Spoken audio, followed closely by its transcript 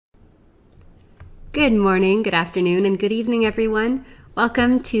Good morning, good afternoon, and good evening, everyone.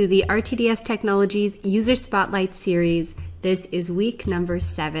 Welcome to the RTDS Technologies User Spotlight Series. This is week number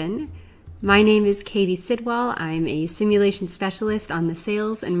 7. My name is Katie Sidwell. I'm a simulation specialist on the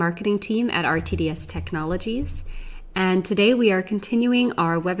sales and marketing team at RTDS Technologies. And today we are continuing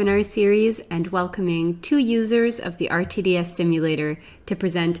our webinar series and welcoming 2 users of the RTDS simulator to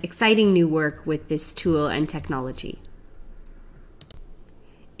present exciting new work with this tool and technology.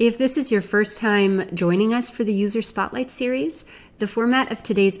 If this is your first time joining us for the User Spotlight series, the format of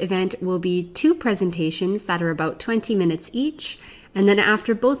today's event will be 2 presentations that are about 20 minutes each, and then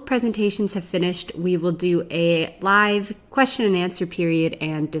after both presentations have finished, we will do a live question and answer period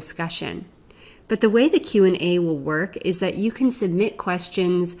and discussion. But the way the Q&A will work is that you can submit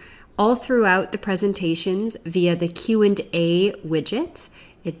questions all throughout the presentations via the Q&A widget.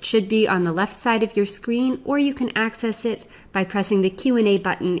 It should be on the left side of your screen, or you can access it by pressing the Q&A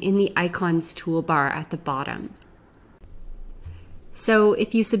button in the icons toolbar at the bottom. So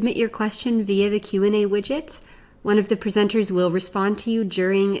if you submit your question via the Q&A widget, one of the presenters will respond to you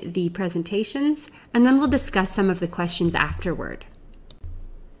during the presentations, and then we'll discuss some of the questions afterward.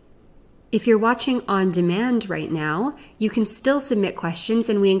 If you're watching on demand right now, you can still submit questions,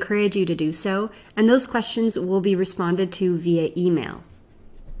 and we encourage you to do so, and those questions will be responded to via email.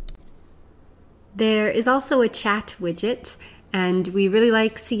 There is also a chat widget, and we really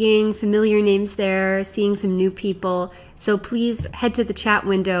like seeing familiar names there, seeing some new people. So please head to the chat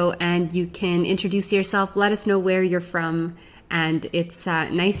window and you can introduce yourself, let us know where you're from, and it's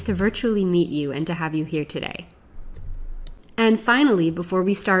nice to virtually meet you and to have you here today. And finally, before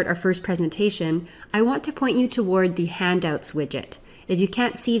we start our first presentation, I want to point you toward the Handouts widget. If you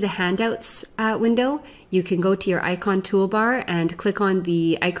can't see the Handouts window, you can go to your icon toolbar and click on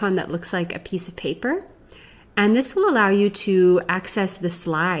the icon that looks like a piece of paper. And this will allow you to access the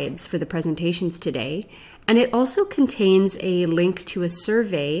slides for the presentations today. And it also contains a link to a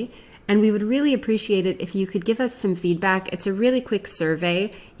survey, and we would really appreciate it if you could give us some feedback. It's a really quick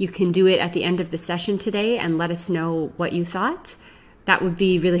survey. You can do it at the end of the session today and let us know what you thought. That would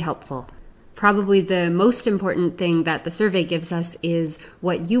be really helpful. Probably the most important thing that the survey gives us is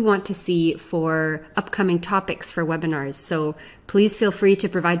what you want to see for upcoming topics for webinars. So please feel free to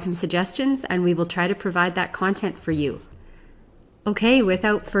provide some suggestions and we will try to provide that content for you. Okay,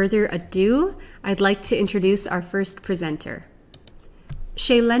 without further ado, I'd like to introduce our first presenter.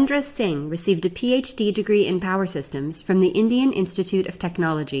 Shailendra Singh received a PhD degree in Power Systems from the Indian Institute of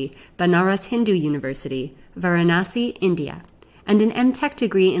Technology, Banaras Hindu University, Varanasi, India, and an M.Tech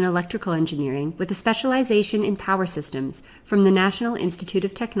degree in Electrical Engineering with a specialization in Power Systems from the National Institute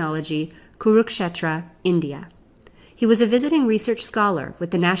of Technology, Kurukshetra, India. He was a visiting research scholar with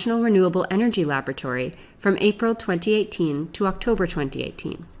the National Renewable Energy Laboratory from April 2018 to October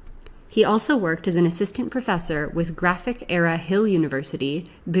 2018. He also worked as an assistant professor with Graphic Era Hill University,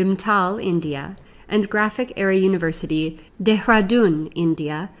 Bhimtal, India, and Graphic Era University, Dehradun,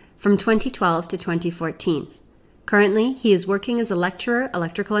 India, from 2012 to 2014. Currently, he is working as a lecturer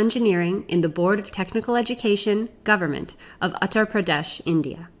electrical engineering in the Board of Technical Education, Government of Uttar Pradesh,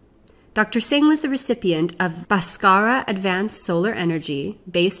 India. Dr. Singh was the recipient of Bhaskara Advanced Solar Energy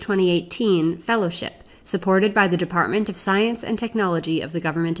Based 2018 Fellowship, supported by the Department of Science and Technology of the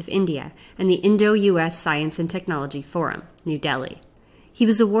Government of India and the Indo-US Science and Technology Forum, New Delhi. He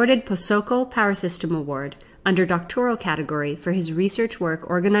was awarded POSOCO Power System Award under doctoral category for his research work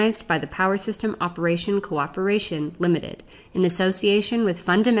organized by the Power System Operation Cooperation Limited in association with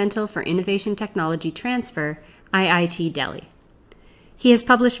Fundamental for Innovation Technology Transfer, IIT Delhi. He has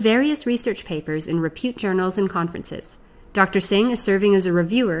published various research papers in repute journals and conferences. Dr. Singh is serving as a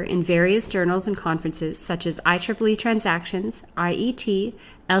reviewer in various journals and conferences such as IEEE Transactions, IET,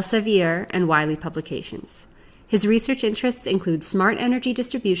 Elsevier, and Wiley Publications. His research interests include smart energy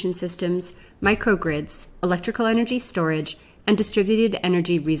distribution systems, microgrids, electrical energy storage, and distributed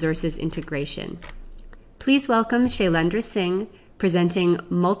energy resources integration. Please welcome Shailendra Singh, presenting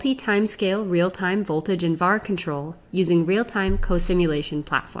multi-timescale real-time voltage and VAR control using real-time co-simulation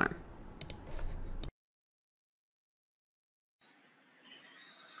platform.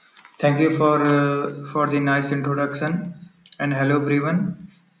 Thank you for the nice introduction, and hello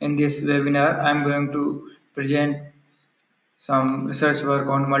everyone. In this webinar, I'm going to present some research work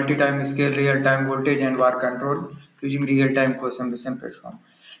on multi-time scale real-time voltage and VAR control using real-time co-simulation platform.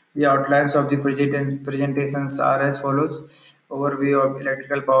 The outlines of the presentations are as follows: overview of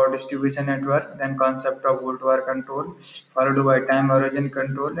electrical power distribution network, then concept of volt-VAR control, followed by time horizon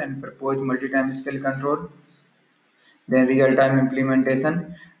control and proposed multi-time scale control, then real-time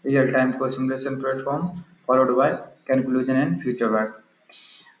implementation, real-time co-simulation platform, followed by conclusion and future work.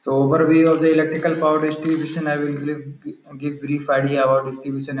 So overview of the electrical power distribution, I will give brief idea about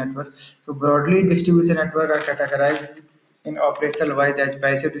distribution network. So broadly, distribution network are categorized in operational wise as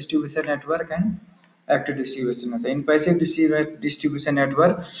passive distribution network and active distribution network. In passive distribution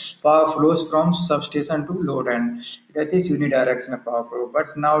network, power flows from substation to load and that is unidirectional power flow.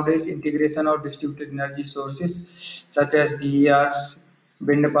 But nowadays, integration of distributed energy sources such as DERs,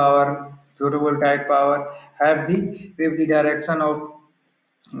 wind power, photovoltaic power have the direction of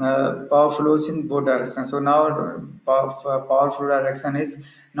power flows in both directions. So now power flow direction is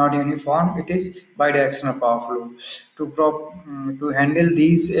not uniform; it is bidirectional power flow. To handle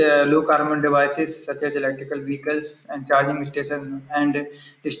these low carbon devices such as electrical vehicles and charging stations and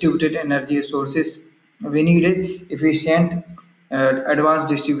distributed energy sources, we need a efficient advanced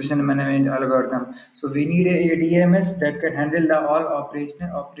distribution management algorithm. So we need a ADMS that can handle the all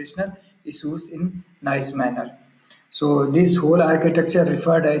operational issues in nice manner. So this whole architecture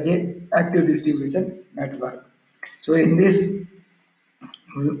referred as a active distribution network. So in this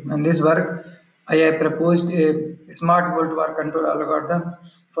work, I have proposed a smart volt var control algorithm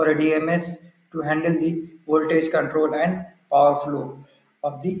for a DMS to handle the voltage control and power flow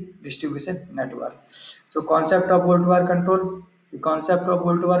of the distribution network. So concept of volt var control. The concept of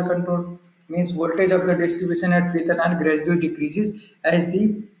volt var control means voltage of the distribution at with and gradually decreases as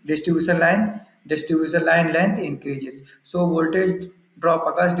the distribution line length increases. So voltage drop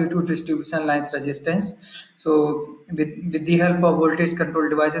occurs due to distribution lines resistance. So with the help of voltage control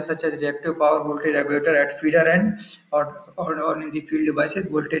devices such as reactive power voltage regulator at feeder end or in the field devices,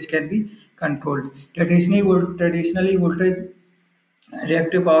 voltage can be controlled. Traditionally voltage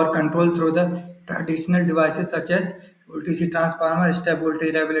reactive power control through the traditional devices such as voltage transformer, step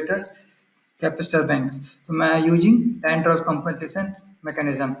voltage regulators, capacitor banks. So using time drop compensation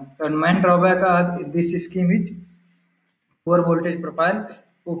mechanism. The main drawback of this scheme is poor voltage profile,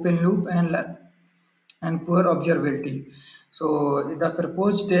 open loop, and poor observability. So the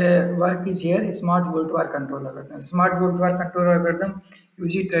proposed work is here: smart volt var control algorithm. Smart volt var control algorithm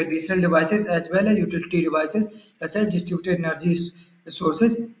uses traditional devices as well as utility devices such as distributed energy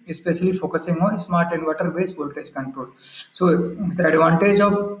sources, especially focusing on smart inverter based voltage control. So the advantage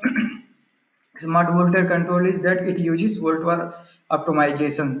of smart voltage control is that it uses volt-var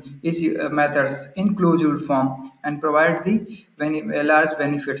optimization is methods in closed loop form and provide the large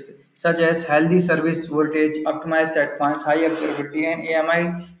benefits such as healthy service voltage, optimized set points, high observability, and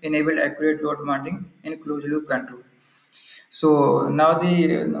AMI enable accurate load mounting in closed loop control. So now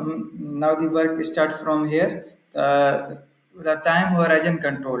the work start from here. The time horizon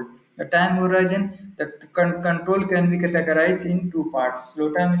control. The time horizon, the control can be categorized in two parts: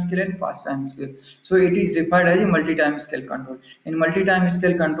 slow time scale and fast time scale. So it is defined as a multi-time scale control. In multi-time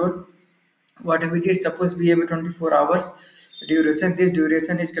scale control, what we did, suppose we have a 24 hours duration. This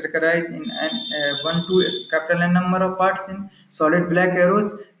duration is categorized in an 1 to capital N number of parts in solid black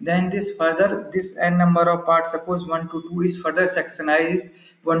arrows. Then this n number of parts, suppose 1 to 2, is further sectionized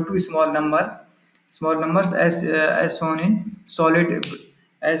 1 to small numbers as shown in solid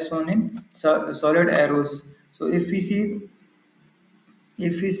arrows. So if we see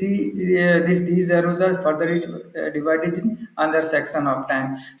these arrows are further divided in another section of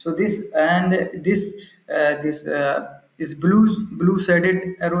time. So this blue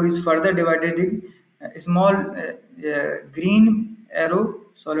shaded arrow is further divided in small green arrow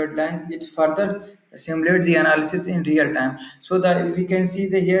solid lines. It further simulate the analysis in real time. So that we can see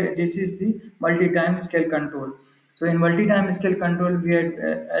the here, this is the multi-time scale control. So in multi-time scale control, we had,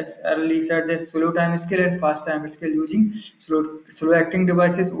 as earlier said, the slow time scale and fast time scale using slow acting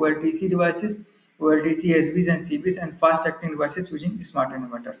devices, OLTC devices, OLTC SBs and CBs, and fast acting devices using smart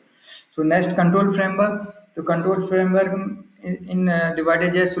inverters. So next, control framework. The control framework in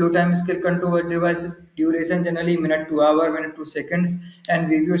divided as slow time scale control devices. Duration generally minute to hour, minute to seconds, and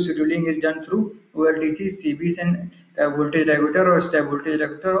VVO scheduling is done through OLTC, CBs, and voltage regulator or step voltage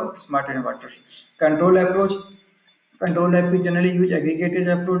regulator or smart inverters. Control approach. Control approach generally use aggregated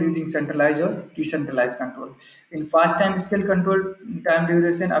approach using centralized or decentralized control. In fast time scale control, time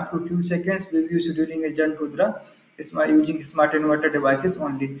duration up to few seconds, VVO scheduling is done through the using smart inverter devices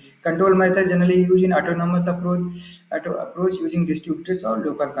only. Control methods generally used in autonomous approach using distributors or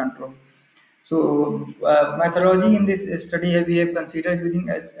local control. So methodology in this study we have considered using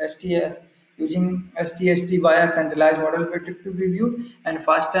STS using STST via centralized model predictive review and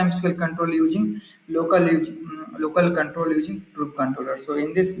fast time scale control using local control using troop controller. So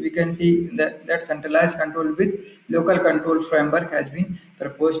in this we can see that centralized control with local control framework has been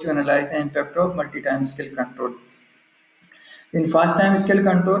proposed to analyze the impact of multi-time scale control. In fast time scale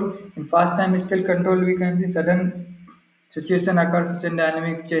control, we can see situation occurs such a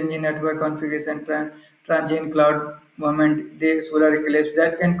dynamic change in network configuration, transient cloud movement, the solar eclipse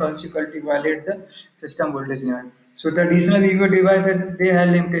that can consequently violate the system voltage limit. So traditional VVO devices they have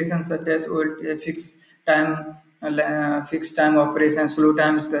limitations such as time fixed time operation, slow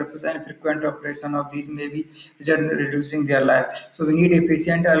time curves, and frequent operation of these may be reducing their life. So we need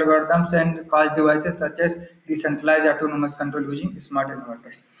efficient algorithms and fast devices such as decentralized autonomous control using smart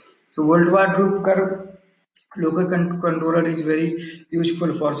inverters. So World War Group curve local controller is very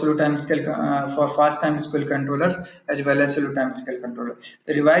useful for slow time scale for fast time scale controller as well as slow time scale controller.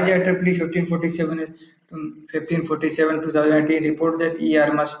 The revised IEEE 1547 is 1547 2018 report that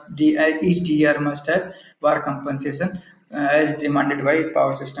each DER must have bar compensation as demanded by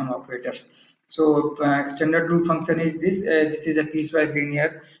power system operators. So standard group function is this. This is a piecewise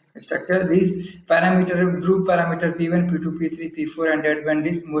linear structure. These parameter group parameter P1, P2, P3, P4, and dead band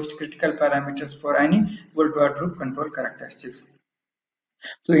is most critical parameters for any volt-watt group control characteristics.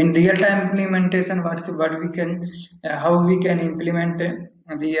 So in real-time implementation, what we can how we can implement the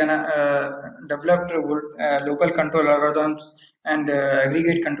developed local control algorithms and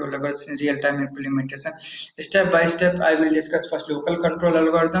aggregate control algorithms in real-time implementation. Step by step, I will discuss first local control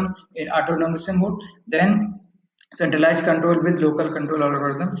algorithm in autonomous mode, then centralized control with local control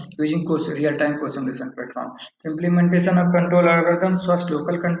algorithm using real-time co-simulation platform. The implementation of control algorithms first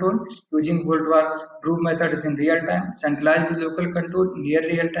local control using volt-watt group methods in real time, centralized with local control near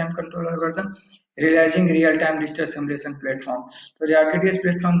real-time control algorithm, realizing real-time digital simulation platform. So the RTDS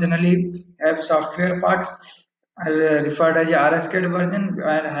platform generally have software parts referred as a RSCAD version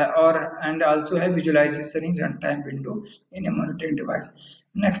and also have visualization in runtime window in a monitoring device.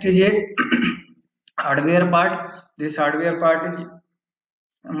 Next is a hardware part. This hardware part is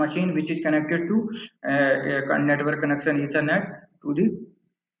a machine which is connected to a network connection Ethernet to the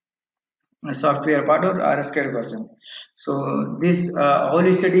software part or RSCAD version. So this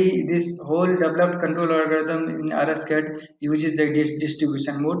this whole developed control algorithm in RSCAD uses the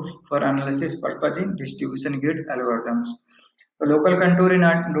distribution mode for analysis purpose in distribution grid algorithms. So local control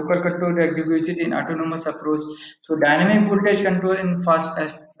executed in autonomous approach. So dynamic voltage control in fast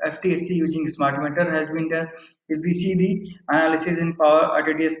FTSC using smart meter has been done. If we see the analysis in power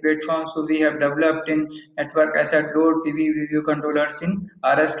RTDS platform, so we have developed in network asset load PV VVO controllers in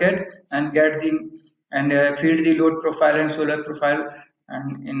RSCAD and get the and feed the load profile and solar profile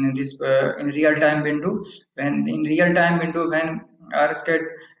and in this in real time window. When in real time window when RSCAD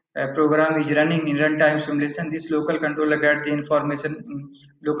program is running in runtime simulation, this local controller gets the information in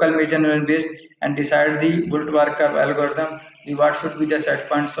local measurement base and decide the volt-watt curve algorithm. The what should be the set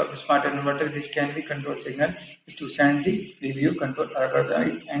points of smart inverter which can be control signal is to send the review control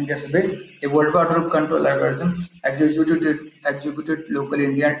algorithm and just way a volt-watt group control algorithm executed locally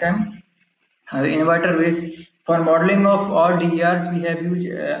in real time. Inverter base for modeling of all DERs we have used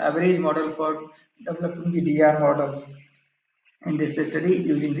average model for developing the DER models in this study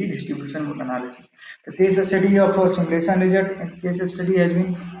using the distribution mode analysis. The case study of simulation result case study has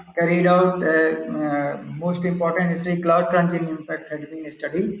been carried out. Most important is the cloud transient impact has been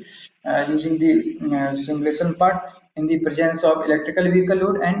studied using the simulation part in the presence of electrical vehicle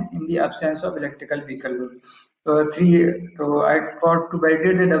load and in the absence of electrical vehicle load. To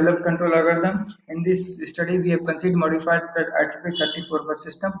validate the developed control algorithm in this study, we have considered modified IEEE 34 bus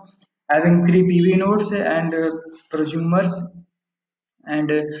system having 3 PV nodes and prosumers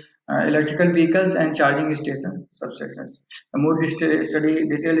and electrical vehicles and charging station subsections. A more detailed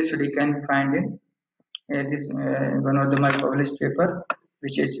study can be found in this one of the my published paper,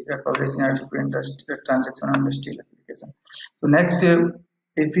 which is published in article in the transaction on the steel application. So next,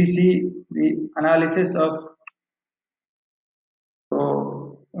 if we see the analysis of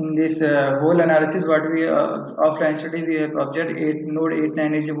in this whole analysis, what we offline study we have observed node 8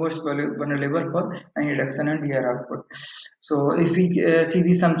 9 is the most vulnerable for any reduction and DR output. So if we see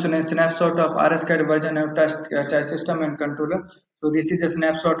the some snapshot of RSCAD version of test system and controller. So this is a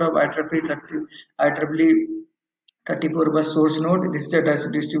snapshot of IEEE 34 bus source node. This is a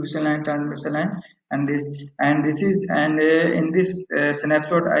distribution line, transmission line, and in this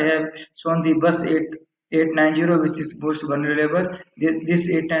snapshot I have shown the bus 890 which is most vulnerable. This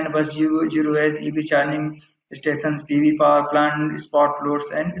 810 bus 0 has EV charging stations, PV power plant, spot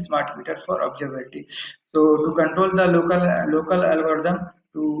loads, and smart meter for observability. So to control the local algorithm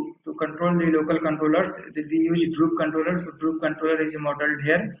to control the local controllers, we use group controllers. So group controller is modeled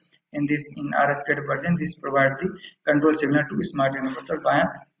here in RSCAD version. This provides the control signal to smart inverter via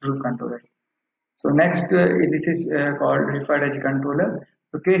group controller. So next, this is called referred as controller.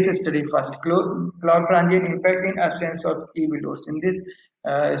 So case study first, cloud transient impact in absence of EV loads. In this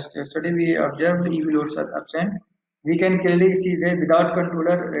study, we observed EV loads are absent we can clearly see that without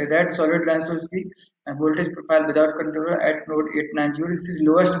controller, that solid line shows the voltage profile without controller at node 890. This is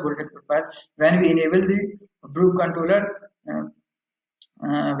lowest voltage profile. When we enable the group controller, uh,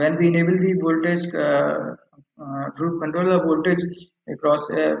 when we enable the voltage group controller, voltage across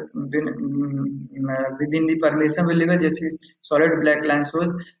within the permissible level, this is solid black line shows.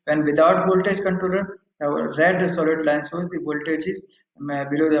 When without voltage controller, our red solid line shows the voltage is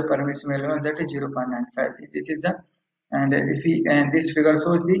below the permissible level, that is 0.95. This is the, and if we, and this figure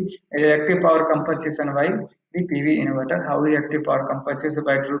shows the reactive power compensation by the PV inverter, how reactive power compensates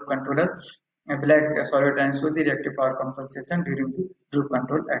by group controller. A black solid line shows the reactive power compensation during the group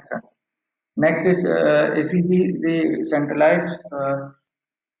control actions. Next is if we the centralized.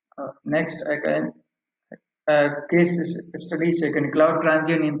 Next, I can case study second cloud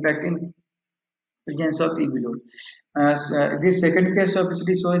transient impact in presence of EV load. This second case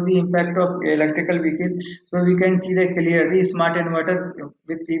obviously shows the impact of electrical vehicle. So we can see that clearly smart inverter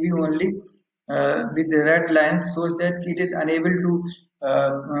with PV only with the red lines shows that it is unable to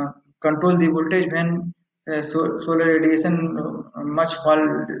control the voltage when solar radiation much fall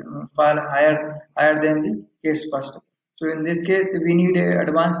higher than the case first. So in this case, we need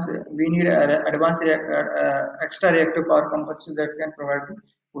extra reactive power compensation that can provide the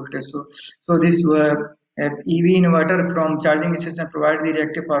voltage. So this EV inverter from charging station provide the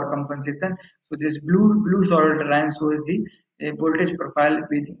reactive power compensation. So this blue solid line shows the voltage profile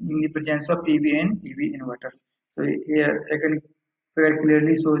with in the presence of PV and EV inverters. So here second figure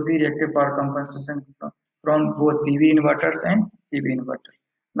clearly shows the reactive power compensation from both PV inverters and PV inverters.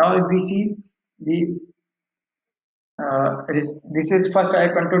 Now if we see the this is first I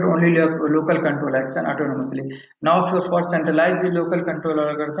controlled only local control action autonomously. Now for centralized the local control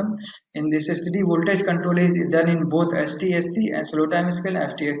algorithm, in this study voltage control is done in both STSC and slow time scale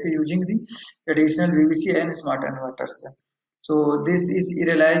FTSC using the traditional VVC and smart inverters. So this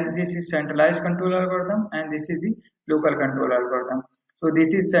is centralized control algorithm and this is the local control algorithm. So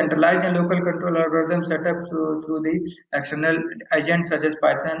this is centralized and local control algorithm set up through the external agents such as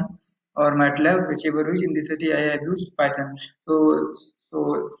Python or MATLAB, whichever is in this study I have used Python. So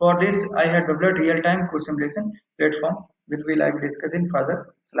for this I have developed real-time code simulation platform, which we like discuss in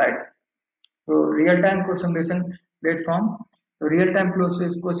further slides. So real-time code simulation platform. So real-time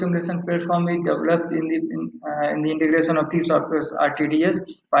code simulation platform is developed in the integration of three softwares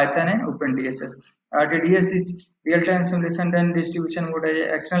RTDS, Python, and OpenDSS. RTDS is real-time simulation done distribution mode as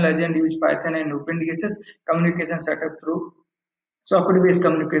external agent use Python and OpenDSS communication setup through socket-based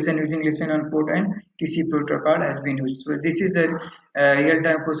communication using listen on port and TCP protocol has been used. So this is the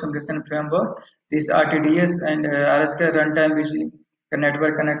real-time code simulation framework. This RTDS and RSK runtime which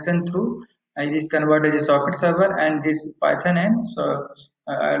network connection through is converted as a socket server, and this Python and so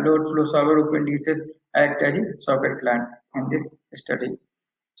load flow server OpenDSS act as a socket client in this study.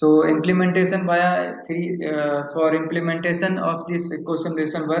 So implementation via for implementation of this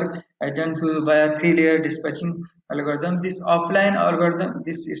co-simulation work is done through via three-layer dispatching algorithm. This offline algorithm,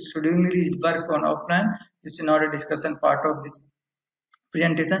 this is scheduling is work on offline. This is not a discussion part of this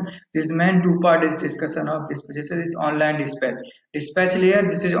presentation. This main two-part is discussion of this. This is online dispatch. Dispatch layer,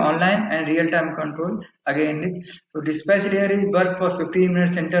 this is online and real-time control. Again, so dispatch layer is work for 15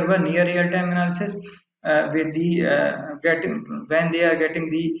 minutes interval near real-time analysis. With the when they are getting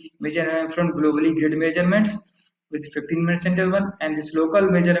the measurement from globally grid measurements with 15 minutes interval, and this local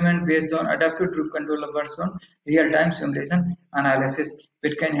measurement based on adaptive group controller works on real-time simulation analysis,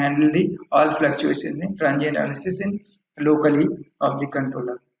 which can handle the all fluctuations in transient analysis in locally of the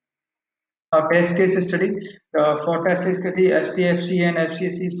controller. Test case study for test case study STFC and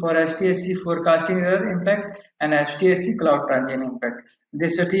FCSC. For STFC forecasting error impact and FTSC cloud transient impact.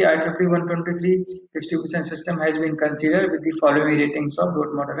 This study IEEE 123 distribution system has been considered with the following ratings of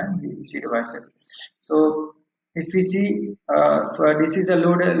load model and VVC devices. So if we see for this is a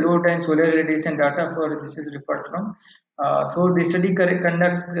load and solar radiation data for this is referred from. So the study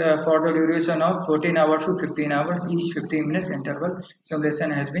conduct for the duration of 14 hours to 15 hours, each 15 minutes interval simulation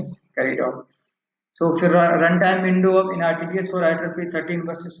has been carried out. So for runtime window of in RTDS for IEEE 13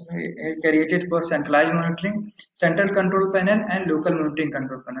 buses is created for centralized monitoring, central control panel and local monitoring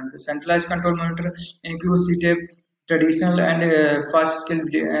control panel. The centralized control monitor includes the traditional and fast scale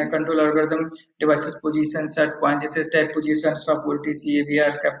control algorithm, devices position, set points, such as step position, stop voltage,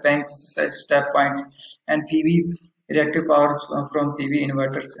 CAVR, cap tanks, step points, and PV reactive power from PV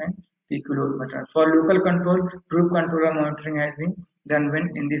inverters and PQ load meter. For local control, group controller monitoring has been done when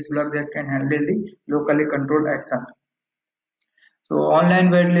in this block that can handle the locally controlled actions. So online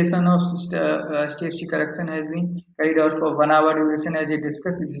validation of STFC correction has been carried out for 1 hour duration as I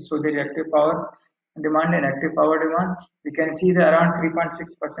discussed. This is so the reactive power demand and active power demand, we can see that around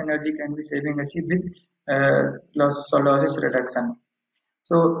 3.6% energy can be saving achieved with losses reduction.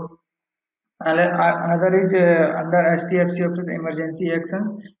 So another is under HDFC Office emergency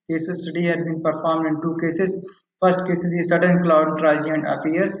actions. Case study had been performed in two cases. First case is a sudden cloud transient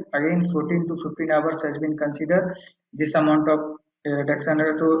appears. Again, 14 to 15 hours has been considered. This amount of reduction.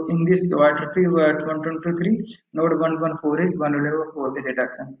 So in this water-free 123, node 114 is 111 for the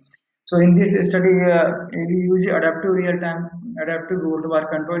reduction. So in this study, we use adaptive real-time adaptive load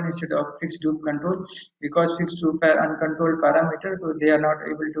control instead of fixed loop control, because fixed loop are uncontrolled parameters, so they are not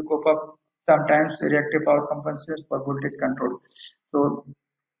able to cope up sometimes reactive power compensators for voltage control. So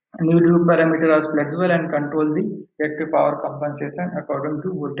new loop parameter are flexible and control the reactive power compensation according to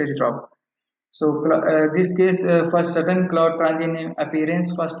voltage drop. So this case for sudden cloud transient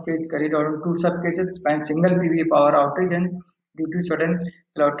appearance, first case carried out in two sub cases span single PV power outage and due to sudden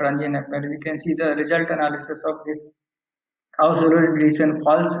cloud transient appearance. We can see the result analysis of this, how solar radiation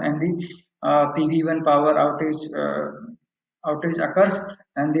falls and the PV1 power outage occurs,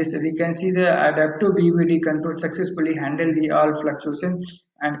 and this we can see the adaptive BVD control successfully handle the all fluctuations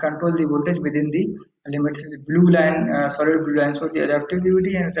and control the voltage within the limits. Is blue line, solid blue line, so the adaptive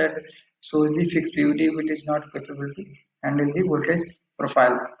BVD, and that shows the fixed BVD which is not capable to handle the voltage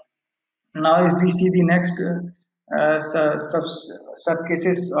profile. Now if we see the next sub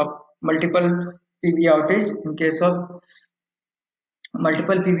cases of multiple PV outage, in case of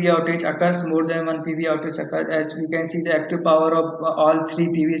multiple PV outage occurs, more than one PV outage occurs, as we can see the active power of all three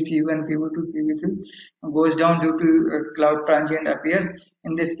PVs, PV1, PV2, PV3 goes down due to cloud transient appears.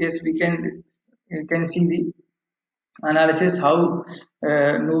 In this case, we can see the analysis how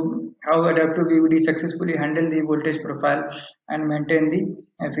adaptive VVD successfully handle the voltage profile and maintain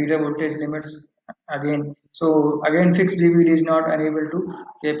the feeder voltage limits again. So again, fixed VVD is not unable to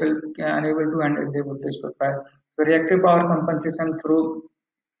handle the voltage profile. So reactive power compensation through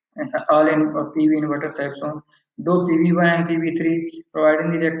all in PV inverter type. Though PV1 and PV3 providing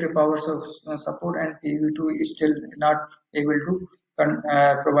the reactive power support, and PV2 is still not able to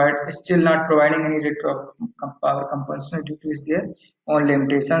provide, still not providing any reactive power compensation due to their own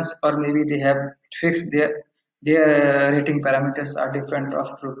limitations, or maybe they have fixed their rating parameters are different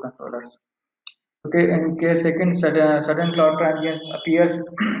of group controllers. Okay, in case second sudden cloud transients appears,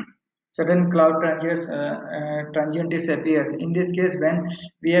 sudden cloud transient disappears. In this case, when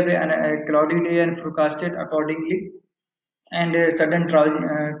we have a cloudy day and forecasted accordingly, and sudden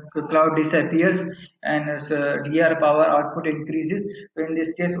cloud disappears and DR power output increases. So in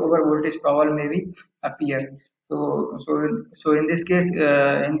this case, over voltage power maybe appears. So in this case,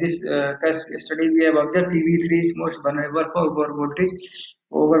 in this test study, we have observed PV3 is most vulnerable for over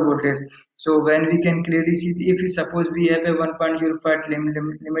voltage. So when we can clearly see, if we suppose we have a 1.05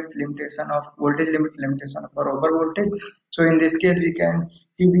 limitation of voltage limitation for over voltage. So in this case, we can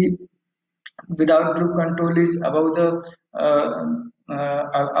see the without group control is above the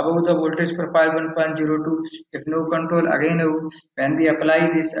voltage profile 1.02. If no control, again when we apply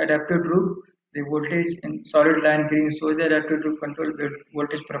this adaptive group, the voltage in solid line green shows the adaptive group control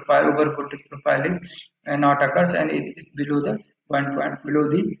voltage profile over voltage profile is not occurs, and it is below the below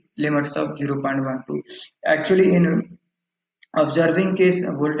the limits of 0.12. Actually, in observing case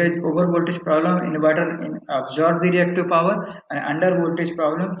voltage over voltage problem, inverter absorb the reactive power, and under voltage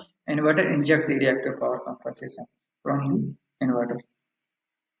problem, inverter inject the reactive power compensation from the inverter.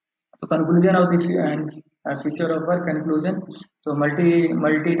 So conclusion of the future of work conclusion. So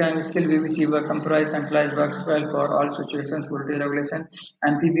multi-time skill VVC work comprise centralized works well for all situations, voltage regulation,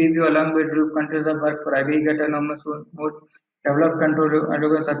 and PPV along with group controls of work for aggregate autonomous mode. Develop control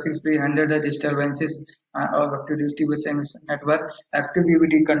allows successfully handle the disturbances of active distribution network. Active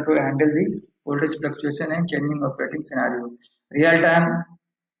VVD control handle the voltage fluctuation and changing operating scenario.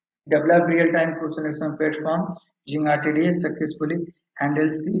 Develop real-time code selection platform using RTDS successfully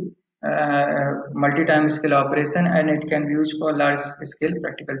handles the multi-time scale operation, and it can be used for large scale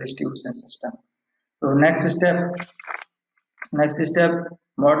practical distribution system. So next step,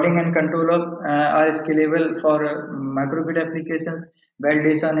 modeling and control of are scalable for microgrid applications.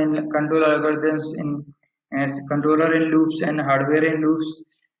 Validation in control algorithms in controller in loops and hardware in loops.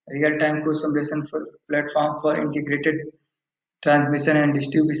 Real-time code simulation platform for integrated transmission and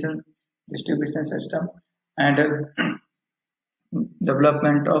distribution system, and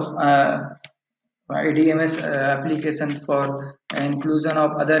development of ADMS application for inclusion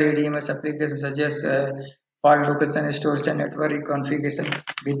of other ADMS applications such as fault location storage and network reconfiguration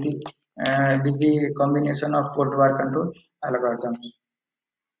with the combination of fault bar control algorithms.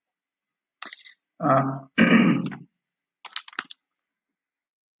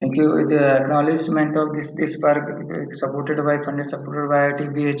 Thank you. With the acknowledgement of this park funded supported by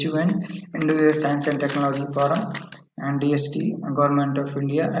TBHU and India Science and Technology Forum and DST, Government of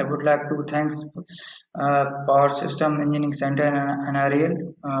India. I would like to thank Power System Engineering Center and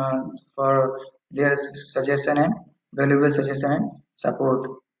NREL for their suggestion and valuable suggestion and support.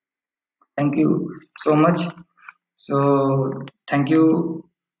 Thank you so much. So thank you.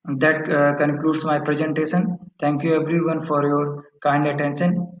 That concludes my presentation. Thank you everyone for your kind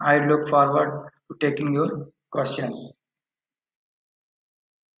attention. I look forward to taking your questions.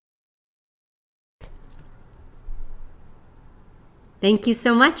 Thank you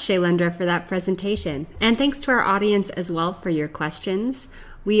so much, Shailendra, for that presentation. And thanks to our audience as well for your questions.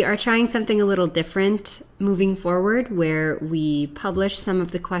 We are trying something a little different moving forward, where we publish some of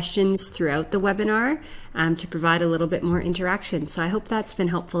the questions throughout the webinar to provide a little bit more interaction. So I hope that's been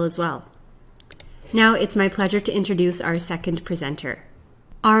helpful as well. Now it's my pleasure to introduce our second presenter.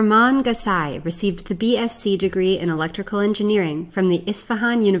 Arman Ghasaei received the BSc degree in electrical engineering from the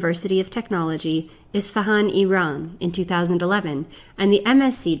Isfahan University of Technology, Isfahan, Iran, in 2011, and the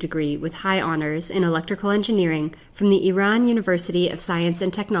MSc degree with high honors in electrical engineering from the Iran University of Science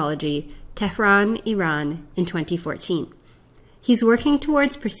and Technology, Tehran, Iran, in 2014. He's working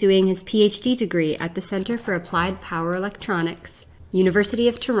towards pursuing his PhD degree at the Center for Applied Power Electronics, University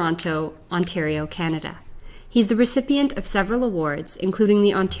of Toronto, Ontario, Canada. He's the recipient of several awards, including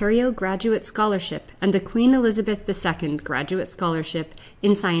the Ontario Graduate Scholarship and the Queen Elizabeth II Graduate Scholarship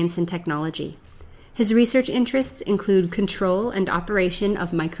in Science and Technology. His research interests include control and operation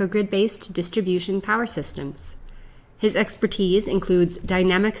of microgrid-based distribution power systems. His expertise includes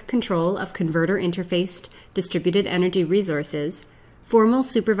dynamic control of converter-interfaced distributed energy resources, formal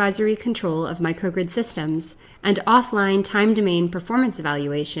supervisory control of microgrid systems, and offline time-domain performance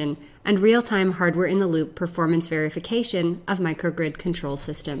evaluation and real-time hardware-in-the-loop performance verification of microgrid control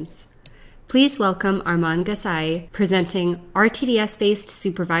systems. Please welcome Arman Ghasaei presenting RTDS-Based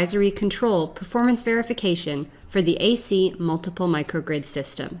Supervisory Control Performance Verification for the AC Multiple Microgrid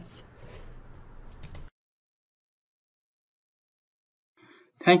Systems.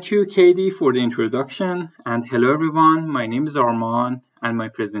 Thank you, Katie, for the introduction. And hello, everyone. My name is Arman, and my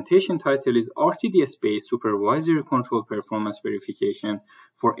presentation title is RTDS-Based Supervisory Control Performance Verification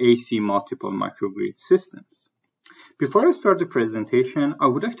for AC Multiple Microgrid Systems. Before I start the presentation, I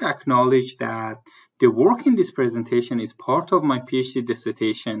would like to acknowledge that the work in this presentation is part of my PhD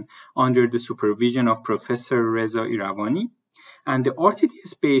dissertation under the supervision of Professor Reza Iravani. And the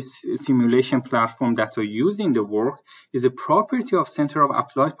RTDS-based simulation platform that I use in the work is a property of Center of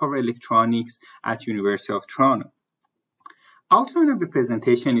Applied Power Electronics at University of Toronto. Outline of the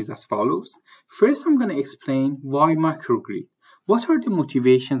presentation is as follows. First, I'm going to explain why microgrid. What are the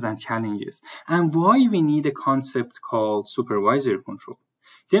motivations and challenges, and why we need a concept called supervisory control.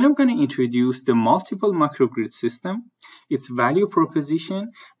 Then I'm going to introduce the multiple microgrid system, its value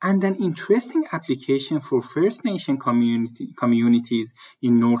proposition, and an interesting application for First Nation communities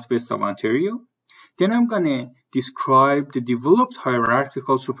in Northwest of Ontario. Then I'm going to describe the developed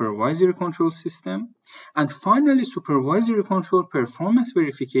hierarchical supervisory control system, and finally supervisory control performance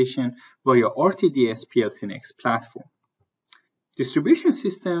verification via RTDS PLC-Next platform. Distribution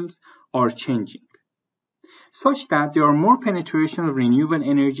systems are changing, such that there are more penetration of renewable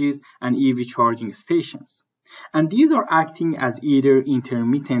energies and EV charging stations. And these are acting as either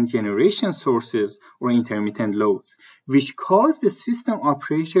intermittent generation sources or intermittent loads, which cause the system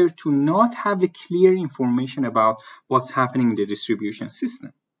operator to not have a clear information about what's happening in the distribution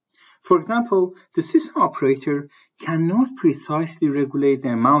system. For example, the system operator cannot precisely regulate the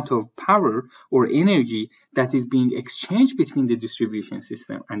amount of power or energy that is being exchanged between the distribution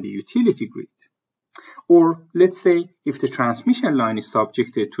system and the utility grid. Or let's say if the transmission line is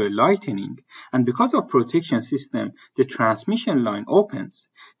subjected to a lightning and because of protection system, the transmission line opens,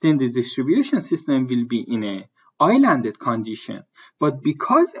 then the distribution system will be in a islanded condition. But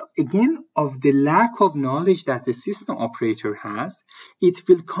because again of the lack of knowledge that the system operator has, it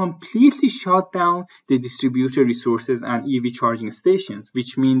will completely shut down the distributed resources and EV charging stations,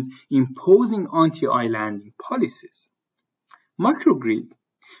 which means imposing anti-islanding policies. Microgrid,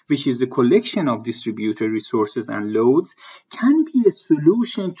 which is a collection of distributed resources and loads, can be a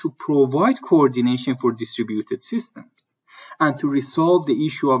solution to provide coordination for distributed systems and to resolve the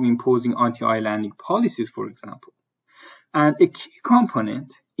issue of imposing anti-islanding policies, for example. And a key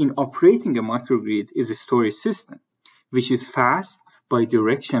component in operating a microgrid is a storage system, which is fast,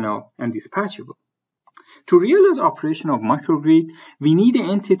 bidirectional, and dispatchable. To realize operation of microgrid, we need an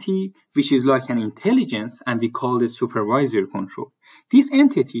entity which is like an intelligence, and we call it supervisory control. This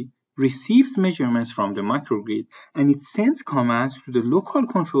entity receives measurements from the microgrid, and it sends commands to the local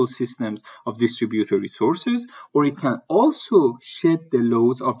control systems of distributed resources, or it can also shed the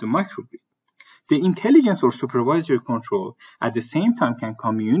loads of the microgrid. The intelligence or supervisory control at the same time can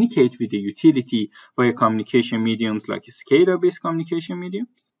communicate with the utility via communication mediums like SCADA-based communication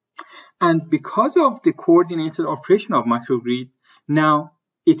mediums. And because of the coordinated operation of microgrid, now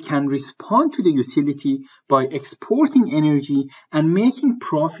it can respond to the utility by exporting energy and making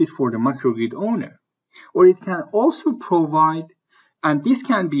profit for the microgrid owner. Or it can also provide, and this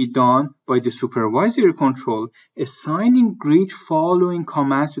can be done by the supervisory control, assigning grid following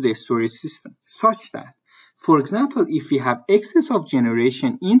commands to the storage system, such that, for example, if we have excess of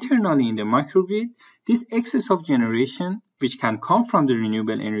generation internally in the microgrid, this excess of generation, which can come from the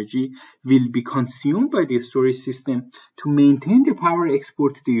renewable energy, will be consumed by the storage system to maintain the power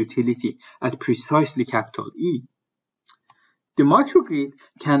export to the utility at precisely capital E. The microgrid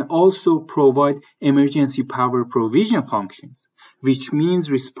can also provide emergency power provision functions, which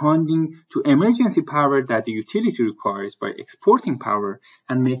means responding to emergency power that the utility requires by exporting power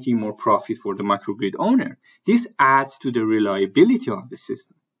and making more profit for the microgrid owner. This adds to the reliability of the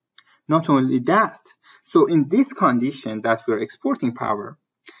system. Not only that, so in this condition that we're exporting power,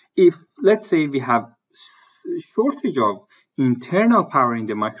 if let's say we have shortage of internal power in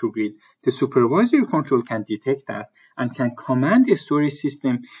the microgrid, the supervisory control can detect that and can command the storage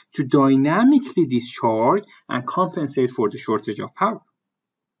system to dynamically discharge and compensate for the shortage of power.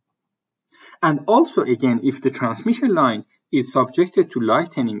 And also, again, if the transmission line is subjected to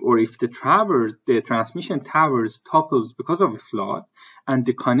lightning, or if the transmission towers topples because of a flood, and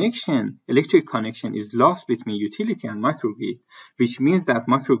the electric connection is lost between utility and microgrid, which means that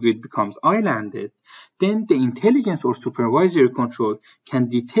microgrid becomes islanded, then the intelligence or supervisory control can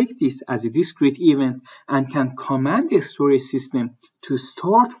detect this as a discrete event and can command the storage system to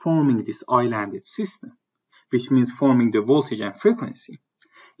start forming this islanded system, which means forming the voltage and frequency.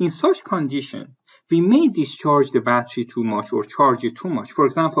 In such condition, we may discharge the battery too much or charge it too much. For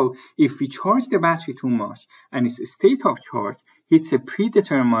example, if we charge the battery too much and its state of charge hits a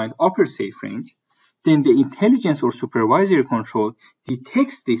predetermined upper safe range, then the intelligence or supervisory control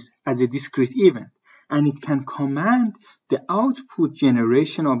detects this as a discrete event, and it can command the output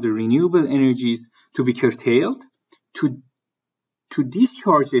generation of the renewable energies to be curtailed, to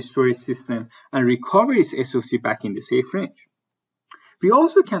discharge the storage system and recover its SOC back in the safe range. We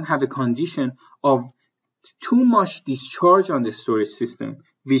also can have a condition of too much discharge on the storage system,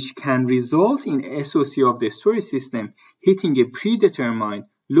 which can result in SOC of the storage system hitting a predetermined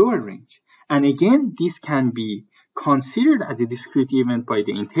lower range. And again, this can be considered as a discrete event by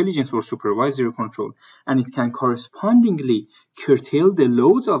the intelligence or supervisory control, and it can correspondingly curtail the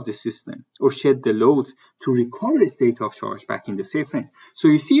loads of the system or shed the loads to recover a state of charge back in the safe range. So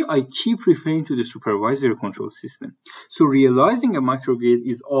you see, I keep referring to the supervisory control system. So realizing a microgrid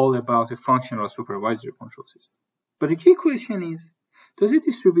is all about a functional supervisory control system. But the key question is, does a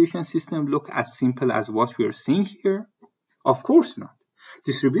distribution system look as simple as what we are seeing here? Of course not.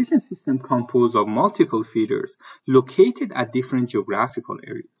 Distribution system composed of multiple feeders located at different geographical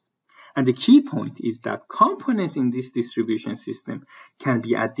areas. And the key point is that components in this distribution system can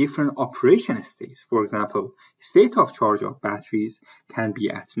be at different operation states. For example, state of charge of batteries can be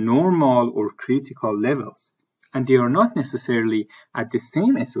at normal or critical levels, and they are not necessarily at the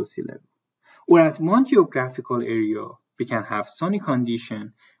same SOC level. Or at one geographical area, we can have sunny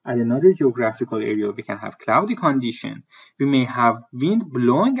condition. At another geographical area, we can have cloudy condition. We may have wind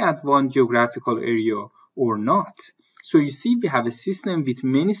blowing at one geographical area or not. So you see, we have a system with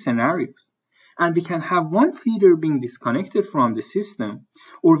many scenarios. And we can have one feeder being disconnected from the system,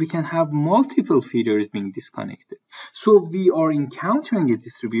 or we can have multiple feeders being disconnected. So we are encountering a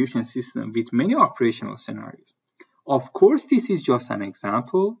distribution system with many operational scenarios. Of course, this is just an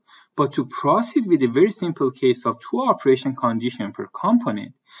example, but to proceed with a very simple case of two operation conditions per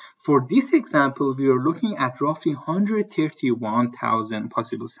component, for this example, we are looking at roughly 131,000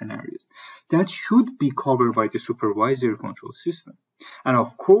 possible scenarios that should be covered by the supervisory control system. And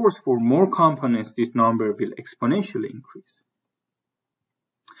of course, for more components, this number will exponentially increase.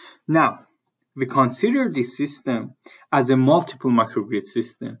 Now, we consider this system as a multiple microgrid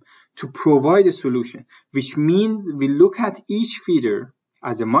system to provide a solution, which means we look at each feeder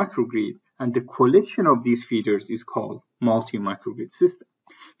as a microgrid, and the collection of these feeders is called multi-microgrid system.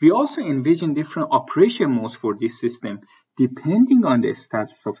 We also envision different operation modes for this system depending on the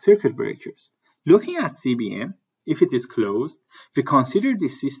status of circuit breakers. Looking at CBM, if it is closed, we consider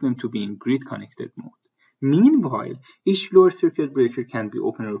this system to be in grid-connected mode. Meanwhile, each lower circuit breaker can be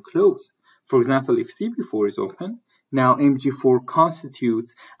open or closed. For example, if CB4 is open, Now MG4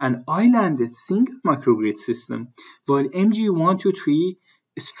 constitutes an islanded single microgrid system, while MG123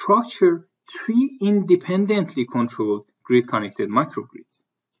 structure 3 independently controlled grid-connected microgrids.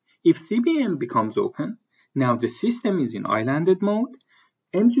 If CBM becomes open, now the system is in islanded mode.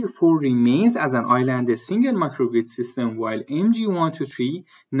 MG4 remains as an islanded single microgrid system, while MG123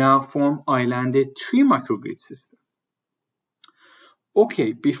 now form islanded 3 microgrid system.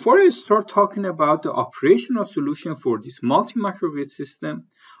 Okay, before I start talking about the operational solution for this multi-microgrid system,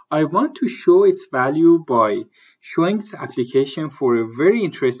 I want to show its value by showing its application for a very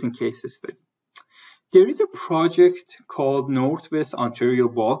interesting case study. There is a project called Northwest Ontario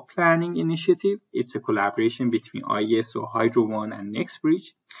Bulk Planning Initiative. It's a collaboration between IESO, Hydro One, and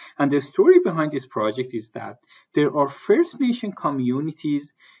NextBridge. And the story behind this project is that there are First Nation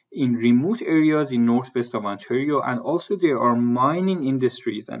communities in remote areas in northwest of Ontario, and also there are mining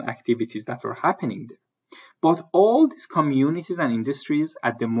industries and activities that are happening there. But all these communities and industries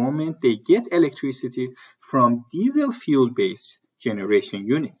at the moment, they get electricity from diesel fuel-based generation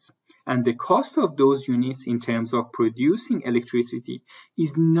units. And the cost of those units in terms of producing electricity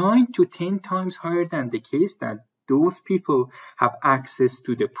is 9 to 10 times higher than the case that those people have access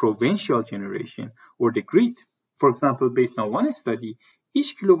to the provincial generation or the grid. For example, based on one study,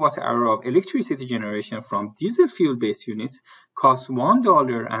 each kilowatt hour of electricity generation from diesel fuel-based units costs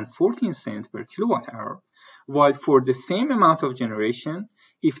 $1.14 per kilowatt hour, while for the same amount of generation,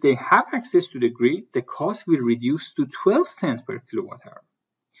 if they have access to the grid, the cost will reduce to 12 cents per kilowatt hour.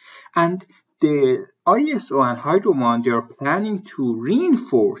 And the IESO and Hydro One, they are planning to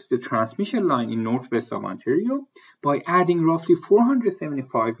reinforce the transmission line in northwest of Ontario by adding roughly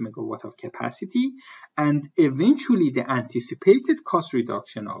 475 megawatt of capacity, and eventually the anticipated cost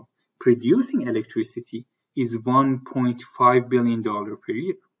reduction of producing electricity is $1.5 billion per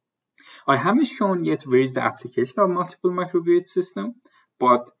year. I haven't shown yet where is the application of multiple microgrid system,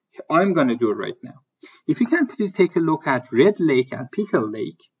 but I'm going to do it right now. If you can please take a look at Red Lake and Pickle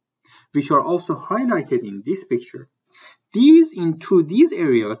Lake, which are also highlighted in this picture. Through these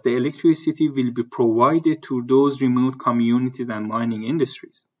areas, the electricity will be provided to those remote communities and mining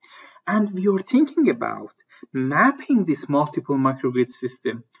industries. And we are thinking about mapping this multiple microgrid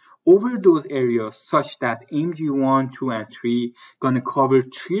system over those areas such that MG1, 2, and 3 gonna cover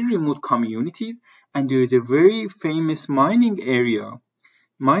 3 remote communities, and there is a very famous mining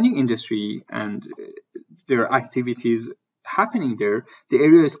industry, and their activities happening there. The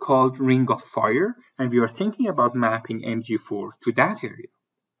area is called Ring of Fire, and we are thinking about mapping MG4 to that area.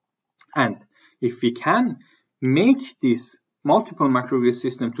 And if we can make this multiple microgrid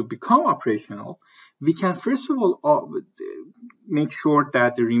system to become operational, we can first of all make sure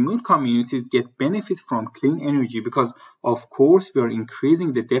that the remote communities get benefit from clean energy, because of course we are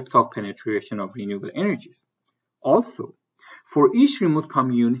increasing the depth of penetration of renewable energies. Also, for each remote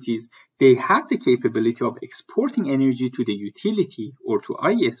communities, they have the capability of exporting energy to the utility or to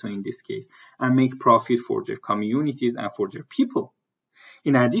IESO in this case, and make profit for their communities and for their people.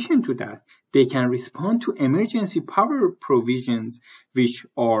 In addition to that, they can respond to emergency power provisions which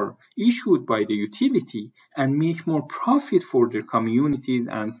are issued by the utility and make more profit for their communities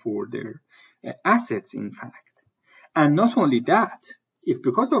and for their assets, in fact. And not only that, if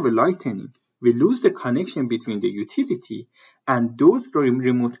because of a lightning, we lose the connection between the utility and those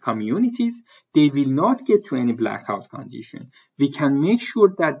remote communities, they will not get to any blackout condition. We can make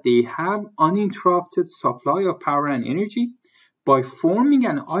sure that they have uninterrupted supply of power and energy by forming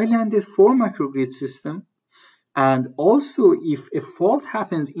an islanded 4 microgrid system. And also, if a fault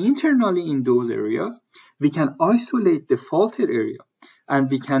happens internally in those areas, we can isolate the faulted area, and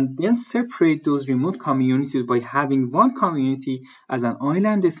we can then separate those remote communities by having one community as an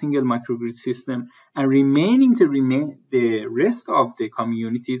islanded single microgrid system, and remaining the rest of the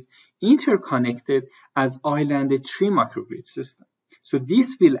communities interconnected as islanded 3 microgrid system. So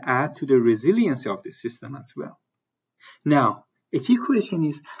this will add to the resiliency of the system as well. Now, a key question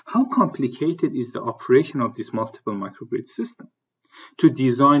is, how complicated is the operation of this multiple microgrid system to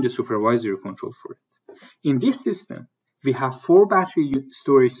design the supervisory control for it? In this system, we have 4 battery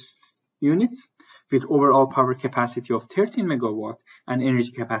storage units with overall power capacity of 13 megawatt and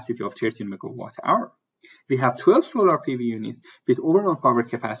energy capacity of 13 megawatt hour. We have 12 solar PV units with overall power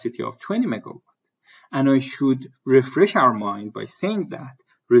capacity of 20 megawatt. And I should refresh our mind by saying that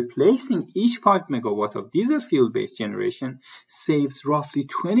replacing each 5 megawatt of diesel fuel-based generation saves roughly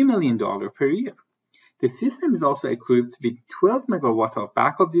 $20 million per year. The system is also equipped with 12 megawatt of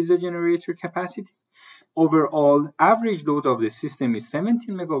backup diesel generator capacity. Overall, average load of the system is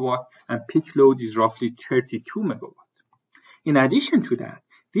 17 megawatt, and peak load is roughly 32 megawatt. In addition to that,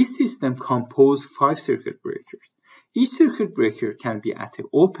 this system composes 5 circuit breakers. Each circuit breaker can be at an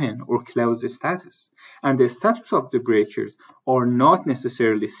open or closed status, and the status of the breakers are not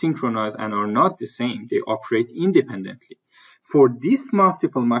necessarily synchronized and are not the same. They operate independently. For this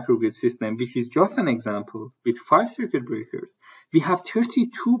multiple microgrid system, which is just an example, with 5 circuit breakers, we have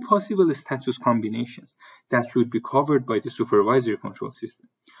 32 possible status combinations that should be covered by the supervisory control system.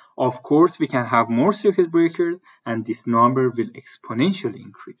 Of course, we can have more circuit breakers, and this number will exponentially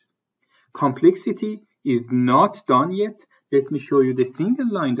increase. Complexity is not done yet. Let me show you the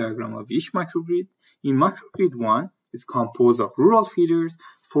single line diagram of each microgrid. In microgrid 1, it's composed of rural feeders,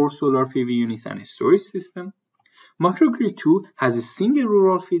 4 solar PV units, and a storage system. Microgrid 2 has a single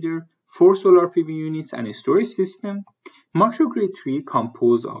rural feeder, 4 solar PV units, and a storage system. Microgrid 3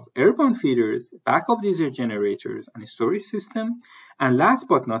 composed of urban feeders, backup diesel generators, and a storage system. And last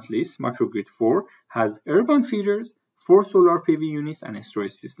but not least, microgrid 4 has urban feeders, 4 solar PV units, and a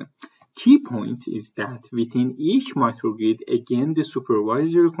storage system. Key point is that within each microgrid, again, the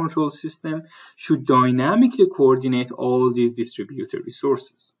supervisory control system should dynamically coordinate all these distributed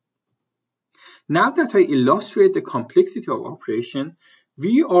resources. Now that I illustrate the complexity of operation,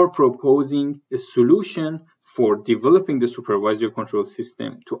 we are proposing a solution for developing the supervisory control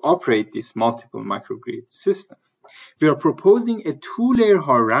system to operate this multiple microgrid system. We are proposing a 2-layer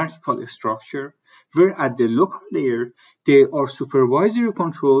hierarchical structure where at the local layer, there are supervisory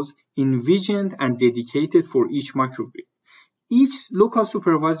controls envisioned and dedicated for each microgrid. Each local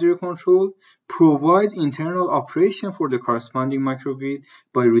supervisory control provides internal operation for the corresponding microgrid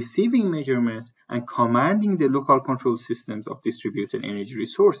by receiving measurements and commanding the local control systems of distributed energy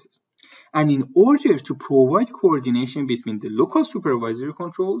resources. And in order to provide coordination between the local supervisory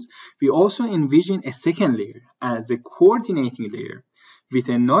controls, we also envision a second layer as a coordinating layer with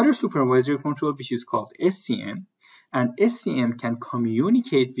another supervisory control which is called SCM. And SCM can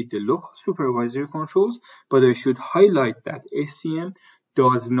communicate with the local supervisory controls, but I should highlight that SCM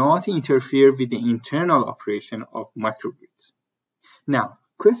does not interfere with the internal operation of microgrids. Now,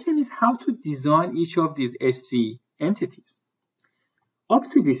 question is how to design each of these SC entities.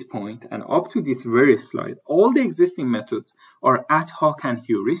 Up to this point and up to this very slide, all the existing methods are ad hoc and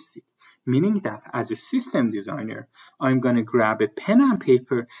heuristic, meaning that as a system designer, I'm going to grab a pen and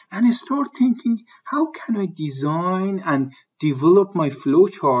paper and start thinking, how can I design and develop my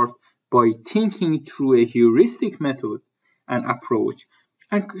flowchart by thinking through a heuristic method and approach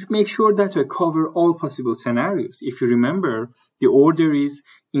and make sure that I cover all possible scenarios. If you remember, the order is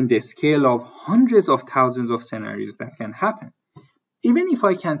in the scale of hundreds of thousands of scenarios that can happen. Even if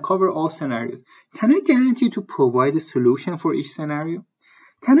I can cover all scenarios, can I guarantee to provide a solution for each scenario?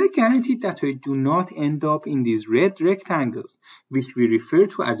 Can I guarantee that I do not end up in these red rectangles, which we refer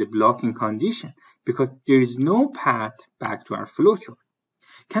to as a blocking condition, because there is no path back to our flowchart?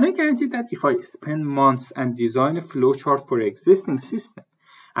 Can I guarantee that if I spend months and design a flowchart for an existing system,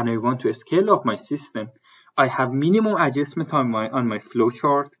 and I want to scale up my system, I have minimum adjustment on my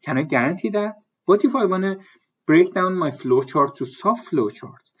flowchart? Can I guarantee that? What if I want to break down my flowchart to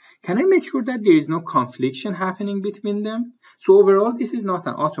sub-flowcharts? Can I make sure that there is no confliction happening between them? So overall, this is not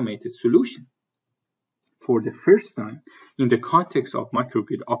an automated solution. For the first time, in the context of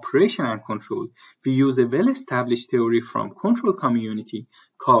microgrid operation and control, we use a well-established theory from control community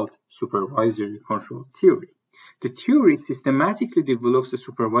called supervisory control theory. The theory systematically develops a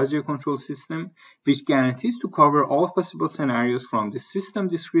supervisory control system which guarantees to cover all possible scenarios from the system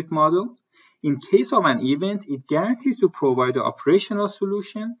discrete model. In case of an event, it guarantees to provide the operational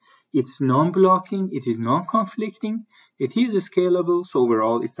solution. It's non-blocking, it is non-conflicting, it is scalable, so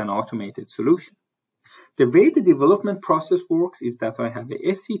overall it's an automated solution. The way the development process works is that I have a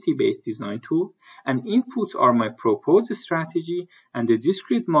SCT-based design tool, and inputs are my proposed strategy and the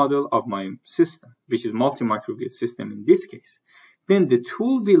discrete model of my system, which is multi-microgrid system in this case. Then the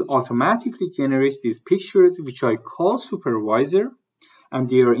tool will automatically generate these pictures, which I call supervisor, and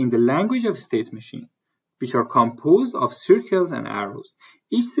they are in the language of state machine, which are composed of circles and arrows.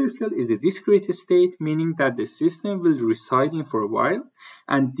 Each circle is a discrete state, meaning that the system will reside in for a while,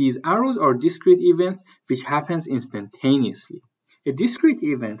 and these arrows are discrete events which happens instantaneously. A discrete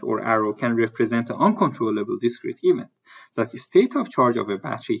event or arrow can represent an uncontrollable discrete event, like a state of charge of a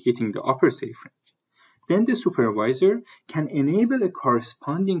battery hitting the upper safe range. Then the supervisor can enable a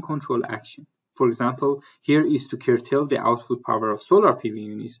corresponding control action. For example, here is to curtail the output power of solar PV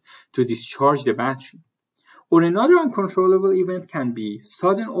units to discharge the battery. Or another uncontrollable event can be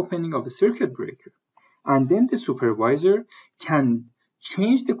sudden opening of a circuit breaker. And then the supervisor can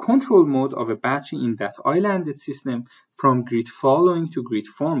change the control mode of a battery in that islanded system from grid following to grid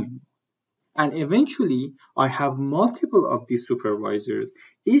forming. And eventually, I have multiple of these supervisors,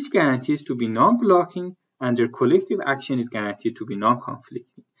 each guarantees to be non-blocking and their collective action is guaranteed to be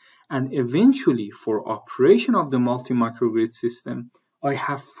non-conflicting. And eventually, for operation of the multi-microgrid system, I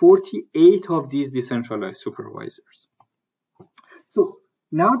have 48 of these decentralized supervisors. So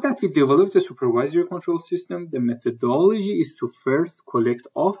now that we developed a supervisory control system, the methodology is to first collect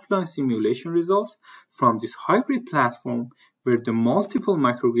offline simulation results from this hybrid platform where the multiple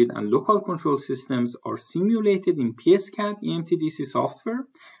microgrid and local control systems are simulated in PSCAD EMTDC software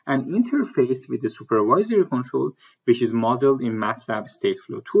and interface with the supervisory control, which is modeled in MATLAB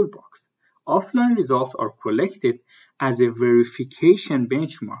Stateflow Toolbox. Offline results are collected as a verification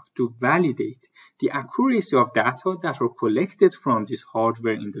benchmark to validate the accuracy of data that are collected from this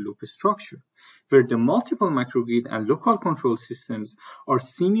hardware-in-the-loop structure, where the multiple microgrid and local control systems are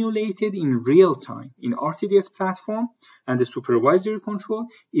simulated in real time in RTDS platform, and the supervisory control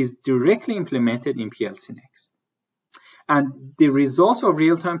is directly implemented in PLC Next. And the results of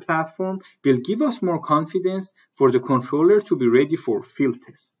real-time platform will give us more confidence for the controller to be ready for field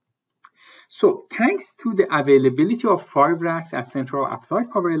test. So thanks to the availability of 5 racks at Central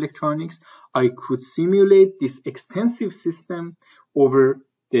Applied Power Electronics, I could simulate this extensive system over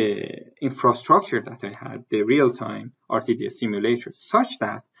the infrastructure that I had, the real-time RTDS simulator, such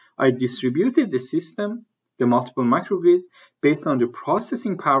that I distributed the system, the multiple microgrids, based on the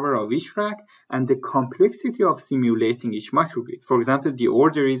processing power of each rack and the complexity of simulating each microgrid. For example, the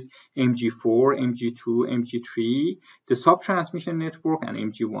order is MG4, MG2, MG3, the sub-transmission network, and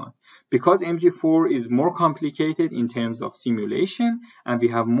MG1. Because MG4 is more complicated in terms of simulation, and we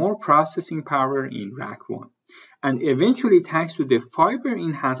have more processing power in rack 1. And eventually, thanks to the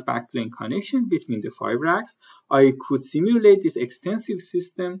fiber-enhanced backplane connection between the 5 racks, I could simulate this extensive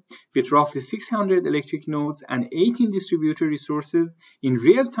system with roughly 600 electric nodes and 18 distributor resources in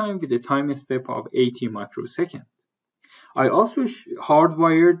real time with a time step of 80 microseconds. I also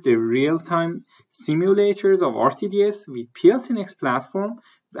hardwired the real-time simulators of RTDS with PLC Next platform,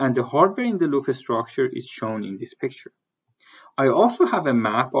 and the hardware-in-the-loop structure is shown in this picture. I also have a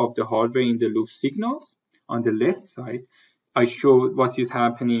map of the hardware-in-the-loop signals. On the left side, I show what is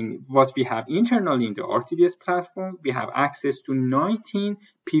happening, what we have internally in the RTDS platform. We have access to 19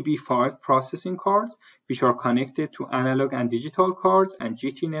 PB5 processing cards, which are connected to analog and digital cards and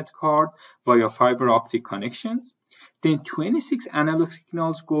GTNet card via fiber optic connections. Then 26 analog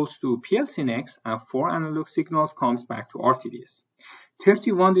signals goes to PLC Next, and 4 analog signals comes back to RTDS.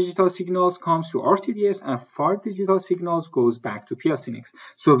 31 digital signals comes to RTDS, and 5 digital signals goes back to PLC Next.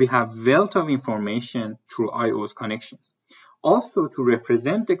 So we have wealth of information through IO's connections. Also, to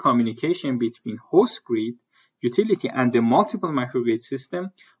represent the communication between host grid, utility, and the multiple microgrid system,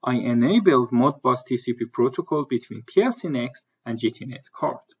 I enabled Modbus TCP protocol between PLC Next and GTNet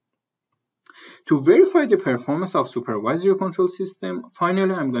card. To verify the performance of supervisory control system,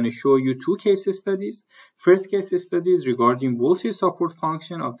 finally, I'm going to show you 2 case studies. First case study is regarding voltage support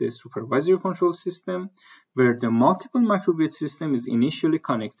function of the supervisory control system, where the multiple microgrid system is initially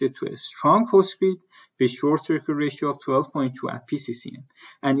connected to a strong host grid with short circuit ratio of 12.2 at PCCM,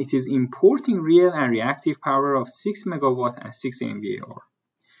 and it is importing real and reactive power of 6 MW and 6 MVAr.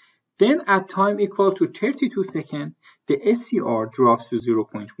 Then at time equal to 32 seconds, the SCR drops to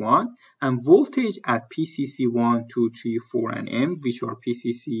 0.1, and voltage at PCC 1, 2, 3, 4, and M, which are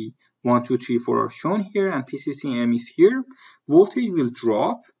PCC 1, 2, 3, 4 are shown here, and PCCM is here, voltage will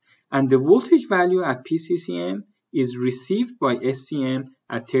drop, and the voltage value at PCCM is received by SCM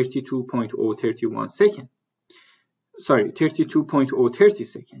at 32.031 seconds. 32.030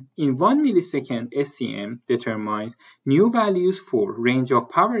 seconds. In 1 millisecond, SCM determines new values for range of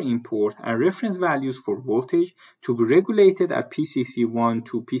power import and reference values for voltage to be regulated at PCC1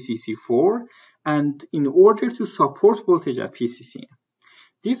 to PCC4, and in order to support voltage at PCCM.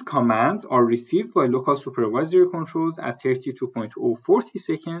 These commands are received by local supervisory controls at 32.040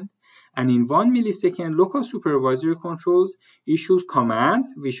 seconds, and in 1 millisecond, local supervisory controls issues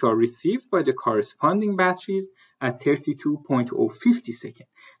commands which are received by the corresponding batteries at 32.050 seconds.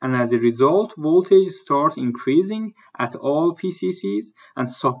 And as a result, voltage starts increasing at all PCCs and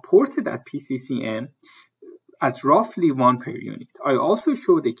supported at PCCM at roughly 1 per unit. I also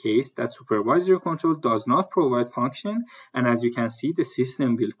showed a case that supervisory control does not provide function, and as you can see, the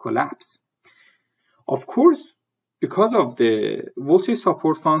system will collapse. Of course, because of the voltage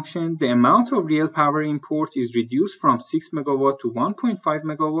support function, the amount of real power import is reduced from 6 MW to 1.5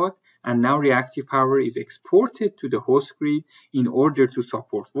 MW, and now reactive power is exported to the host grid in order to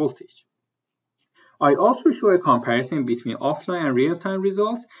support voltage. I also show a comparison between offline and real-time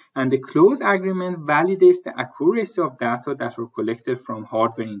results, and the close agreement validates the accuracy of data that are collected from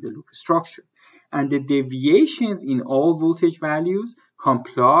hardware-in-the-loop structure. And the deviations in all voltage values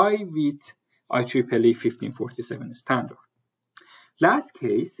comply with IEEE 1547 standard. Last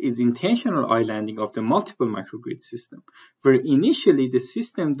case is intentional islanding of the multiple microgrid system, where initially the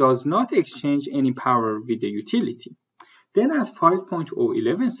system does not exchange any power with the utility. Then at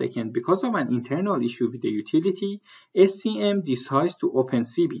 5.011 seconds, because of an internal issue with the utility, SCM decides to open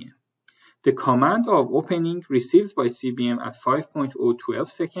CBM. The command of opening receives by CBM at 5.012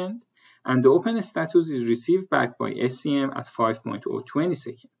 seconds, and the open status is received back by SCM at 5.020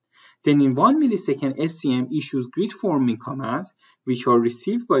 seconds. Then in 1 millisecond, SCM issues grid forming commands, which are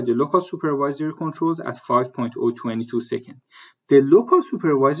received by the local supervisory controls at 5.022 seconds. The local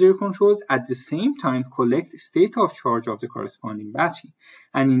supervisory controls at the same time collect state of charge of the corresponding battery.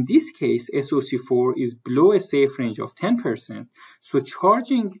 And in this case, SOC4 is below a safe range of 10%, so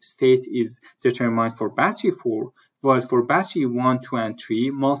charging state is determined for battery 4, while for battery 1, 2, and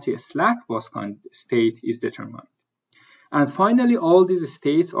 3, multi-slack bus state is determined. And finally, all these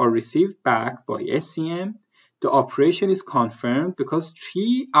states are received back by SCM. The operation is confirmed because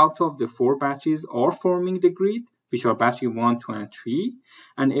 3 out of the 4 batteries are forming the grid, which are battery 1, 2, and 3.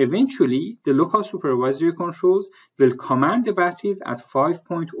 And eventually, the local supervisory controls will command the batteries at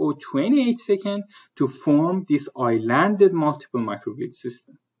 5.028 seconds to form this islanded multiple microgrid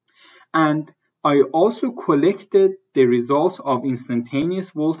system. And I also collected the results of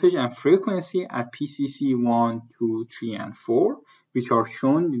instantaneous voltage and frequency at PCC 1, 2, 3, and 4, which are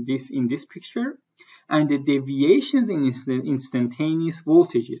shown in this picture. And the deviations in instantaneous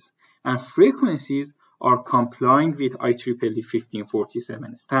voltages and frequencies are complying with IEEE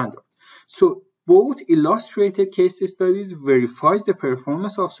 1547 standard. So both illustrated case studies verifies the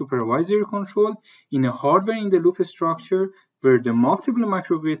performance of supervisory control in a hardware-in-the-loop structure where the multiple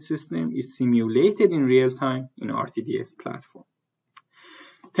microgrid system is simulated in real time in RTDS platform.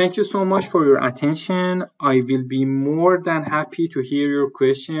 Thank you so much for your attention. I will be more than happy to hear your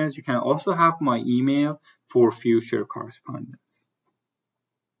questions. You can also have my email for future correspondence.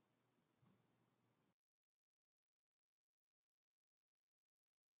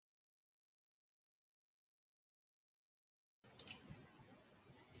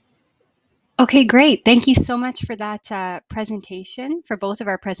 Okay, great. Thank you so much for that presentation, for both of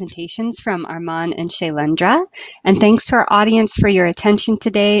our presentations from Arman and Shailendra. And thanks to our audience for your attention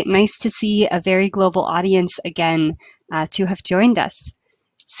today. Nice to see a very global audience again to have joined us.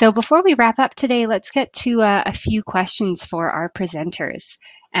 So before we wrap up today, let's get to a few questions for our presenters.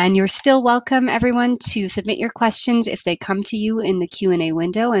 And you're still welcome, everyone, to submit your questions if they come to you in the Q&A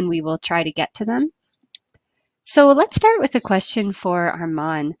window, and we will try to get to them. So let's start with a question for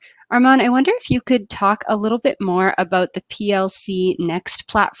Arman. Arman, I wonder if you could talk a little bit more about the PLC Next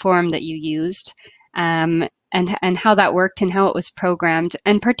platform that you used and how that worked and how it was programmed,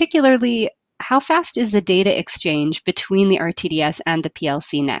 and particularly how fast is the data exchange between the RTDS and the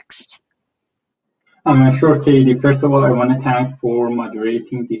PLC Next? Sure, Katie. First of all, I want to thank for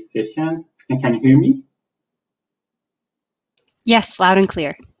moderating this session. And can you hear me? Yes, loud and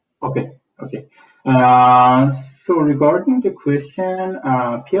clear. Okay. So regarding the question,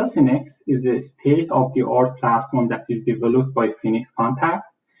 PLC Next is a state-of-the-art platform that is developed by Phoenix Contact.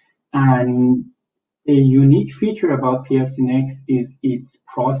 And a unique feature about PLC Next is its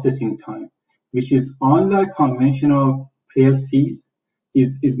processing time, which is unlike conventional PLCs,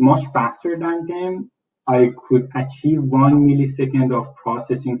 is much faster than them. I could achieve 1 millisecond of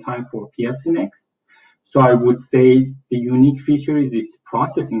processing time for PLC Next. So I would say the unique feature is its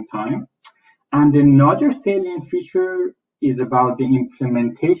processing time. And another salient feature is about the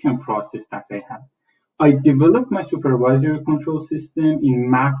implementation process that I have. I developed my supervisory control system in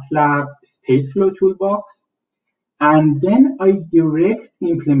MATLAB Stateflow Toolbox, and then I directly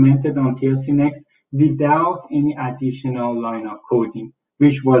implemented on PLC Next without any additional line of coding,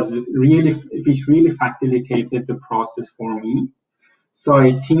 which really facilitated the process for me. So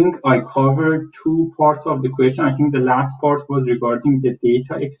I think I covered 2 parts of the question. I think the last part was regarding the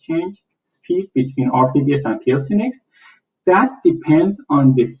data exchange speed between RTDS and PLC Next. That depends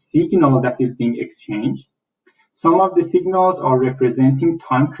on the signal that is being exchanged. Some of the signals are representing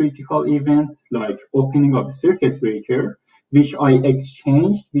time-critical events like opening of a circuit breaker, which I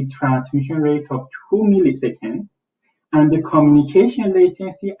exchanged with transmission rate of 2 milliseconds, and the communication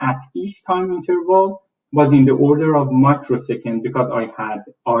latency at each time interval was in the order of microseconds because I had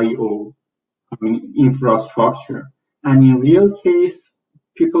I/O infrastructure. And in real case,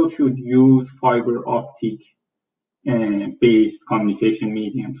 people should use fiber optic based communication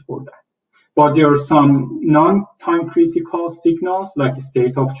mediums for that. But there are some non-time critical signals like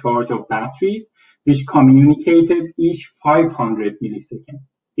state of charge of batteries, which communicated each 500 milliseconds.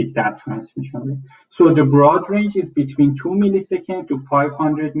 with that transmission rate. So the broad range is between 2 milliseconds to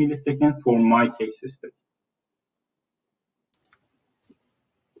 500 milliseconds for my case study.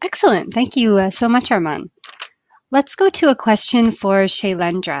 Excellent. Thank you so much, Arman. Let's go to a question for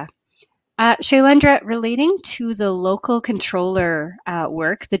Shailendra. Shailendra, relating to the local controller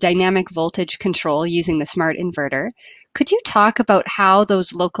work, the dynamic voltage control using the smart inverter, could you talk about how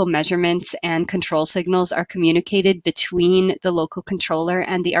those local measurements and control signals are communicated between the local controller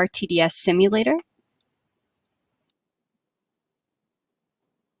and the RTDS simulator?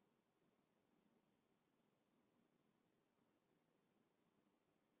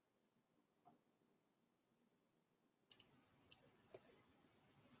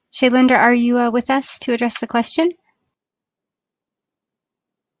 Shailendra, are you with us to address the question?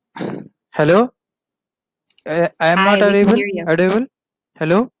 Hello? I am Hi, not we can audible? hear you. Audible?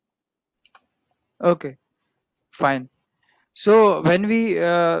 Hello? Okay, fine. So when we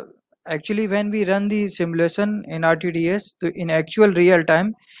actually when we run the simulation in RTDS in actual real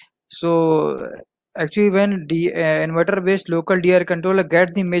time, so actually when the inverter based local DR controller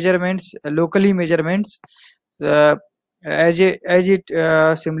get the measurements locally measurements uh, as it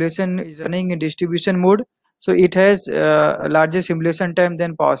simulation is running in distribution mode, so it has a larger simulation time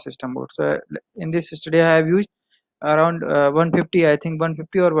than power system mode. So in this study I have used around 150, I think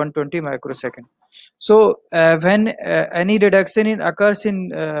 150 or 120 microsecond. So when any reduction in occurs in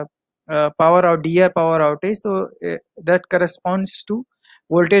power out DR power outage, so that corresponds to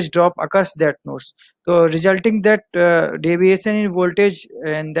voltage drop occurs that nodes. So resulting that deviation in voltage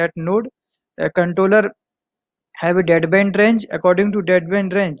in that node, controller have a deadband range. According to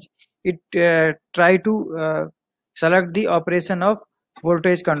deadband range, it try to select the operation of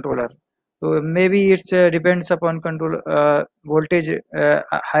voltage controller. So maybe it depends upon control voltage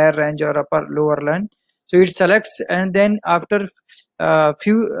higher range or upper lower range. So it selects, and then after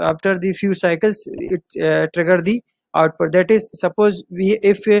the few cycles, it trigger the output. That is, suppose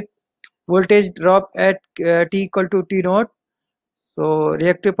if a voltage drop at t equal to t naught, so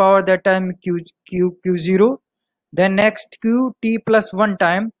reactive power that time q0, then next q t plus 1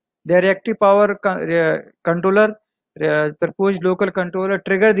 time the reactive power controller proposed local controller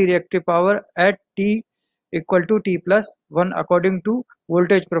trigger the reactive power at t equal to t plus 1 according to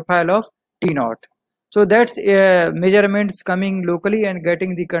voltage profile of t naught. So that's measurements coming locally and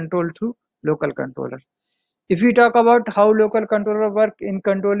getting the control through local controllers. If we talk about how local controller work in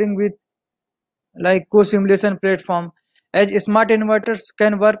controlling with like co-simulation platform, as smart inverters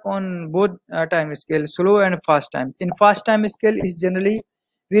can work on both time scale, slow and fast time. In fast time scale is generally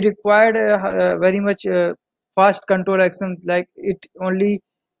we required very much fast control action, like it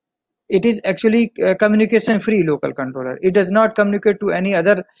is actually communication free local controller. It does not communicate to any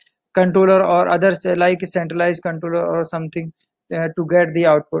other controller or others like centralized controller or something to get the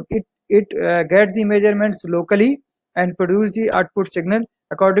output. It gets the measurements locally and produce the output signal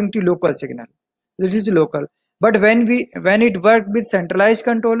according to local signal. This is local. But when it worked with centralized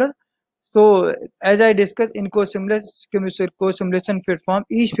controller, so as I discussed in co-simulation platform,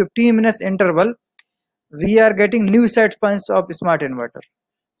 each 15 minutes interval we are getting new set points of smart inverter.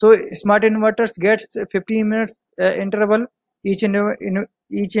 So smart inverters gets 15 minutes interval, each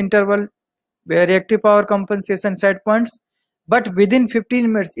interval reactive power compensation set points, but within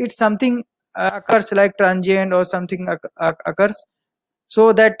 15 minutes it's something occurs like transient or something occurs.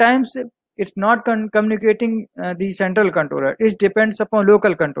 So that times it's not communicating the central controller. It depends upon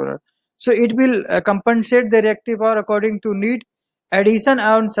local controller. So it will compensate the reactive power according to need, addition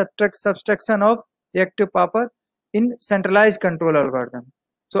and subtraction of reactive power in centralized control algorithm.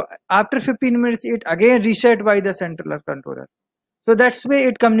 So after 15 minutes, it again reset by the central controller. So that's way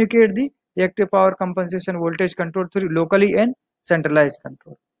it communicate the reactive power compensation voltage control through locally and centralized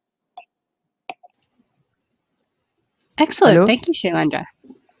control. Excellent. Hello? Thank you, Shailendra.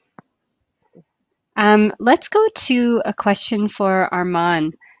 Let's go to a question for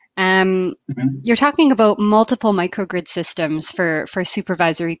Arman. You're talking about multiple microgrid systems for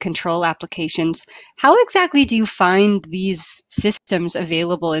supervisory control applications. How exactly do you find these systems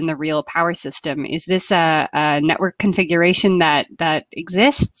available in the real power system? Is this a network configuration that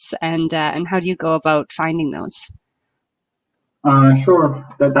exists, and how do you go about finding those? Sure,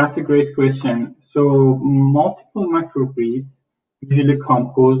 that's a great question. So multiple microgrids usually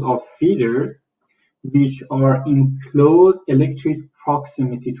compose of feeders which are in close electric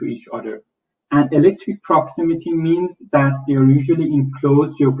proximity to each other. And electric proximity means that they are usually in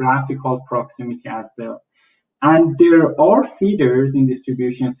close geographical proximity as well. And there are feeders in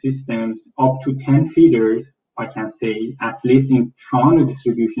distribution systems, up to 10 feeders, I can say, at least in Toronto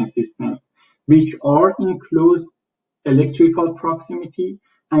distribution systems, which are in close electrical proximity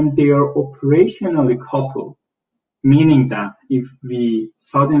and they are operationally coupled, meaning that if we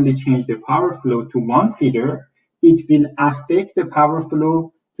suddenly change the power flow to one feeder, it will affect the power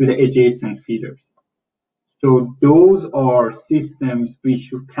flow to the adjacent feeders. So those are systems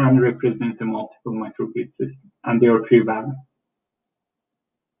which can represent the multiple microgrid system, and they are prevalent.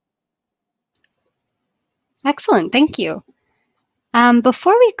 Excellent, thank you.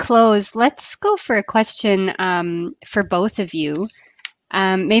 Before we close, let's go for a question for both of you.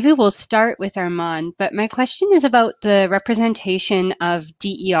 Maybe we'll start with Arman, but my question is about the representation of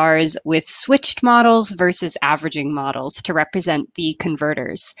DERs with switched models versus averaging models to represent the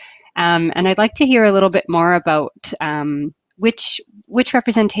converters. And I'd like to hear a little bit more about which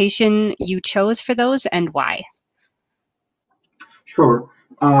representation you chose for those and why. Sure.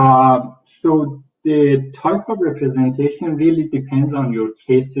 So the type of representation really depends on your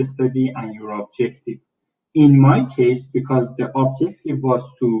case study and your objective. In my case, because the objective was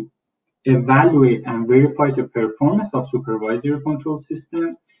to evaluate and verify the performance of supervisory control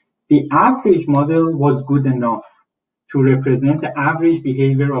system, the average model was good enough to represent the average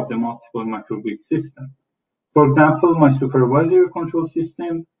behavior of the multiple microgrid system. For example, my supervisory control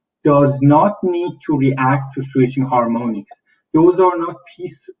system does not need to react to switching harmonics. Those are not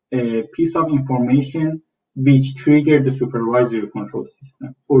piece of information which trigger the supervisory control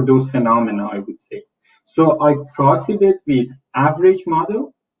system, or those phenomena, I would say. So I proceeded with average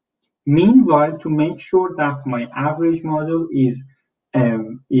model. Meanwhile, to make sure that my average model its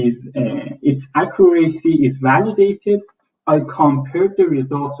accuracy is validated, I compared the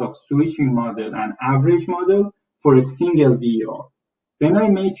results of switching model and average model for a single DER. Then I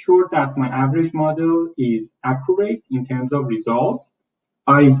made sure that my average model is accurate in terms of results.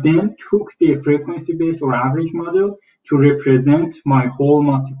 I then took the frequency-based or average model to represent my whole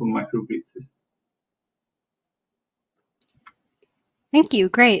multiple microgrid system. Thank you.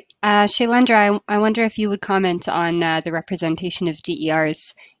 Great. Shailendra, I wonder if you would comment on the representation of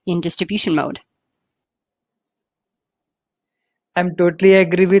DERs in distribution mode. I'm totally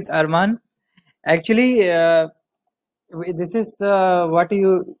agree with Arman. Actually, this is what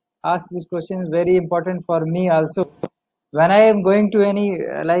you ask. This question is very important for me also. When I am going to any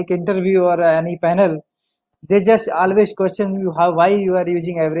like interview or any panel, they just always question you why you are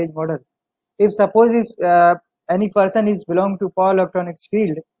using average models. If suppose if any person is belong to power electronics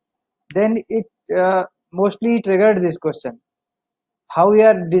field, then it mostly triggered this question. How we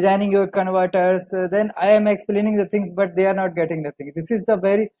are designing your converters, then I am explaining the things, but they are not getting the thing. This is the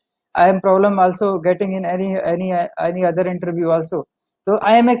very I am problem also getting in any other interview also. So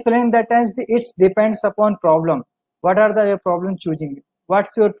I am explaining that times it depends upon problem. What are the problem choosing?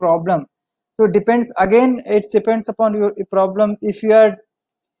 What's your problem? So depends again. It depends upon your problem. If you are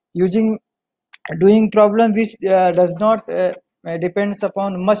using doing problem which does not depends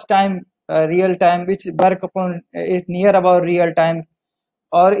upon much time, real time, which work upon it near about real time,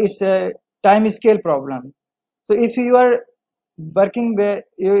 or it's a time scale problem. So if you are working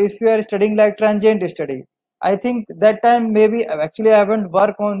if you are studying like transient study, I think that time maybe actually I haven't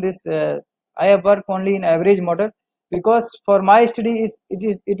worked on this. I have worked only in average model, because for my study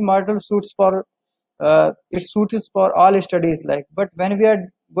it model suits for it suits for all studies like. But when we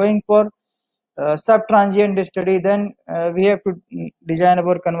are going for sub transient study, then we have to design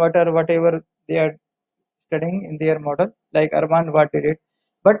our converter whatever they are studying in their model, like Arman what did it.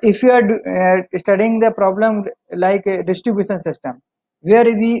 But if you are studying the problem like a distribution system, where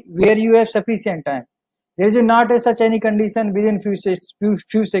you have sufficient time, there is not such any condition within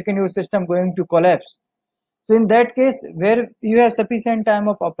few seconds your system going to collapse. So in that case, where you have sufficient time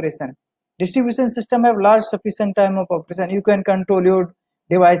of operation, distribution system have large sufficient time of operation. You can control your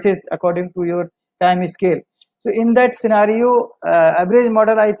devices according to your time scale. So in that scenario, average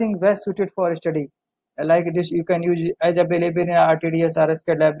model I think best suited for study. Like this, you can use as available in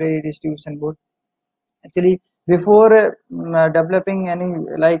RTDS-RSCAD library distribution board. Actually, before developing any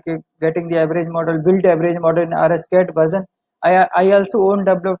like getting the average model, built average model in RSCAD version, I also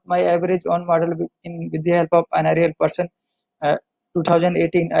developed my average on model with the help of an real person.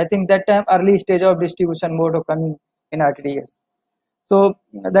 2018, I think that time early stage of distribution mode of coming in RTDS. So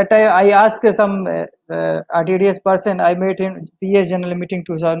that I asked some RTDS person. I met him PS general meeting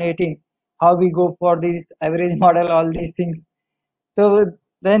 2018. How we go for this average model, all these things. So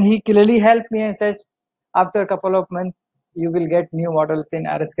then he clearly helped me and says, after a couple of months, you will get new models in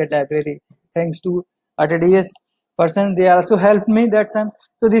RSCAD library. Thanks to RTDS person, they also helped me that time.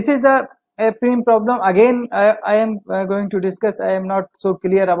 So this is the prime problem. Again, I am going to discuss. I am not so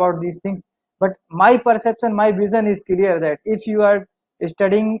clear about these things, but my perception, my vision is clear that if you are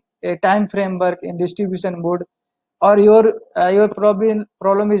studying a time framework in distribution mode, or your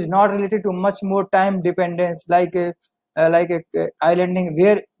problem is not related to much more time dependence, like islanding,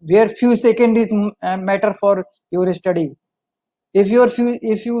 where few seconds is matter for your study. If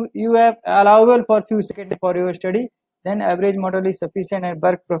you have allowable for few seconds for your study, then average model is sufficient and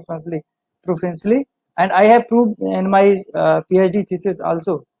work profusely. And I have proved in my PhD thesis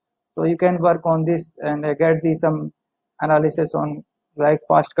also. So you can work on this and get some analysis on like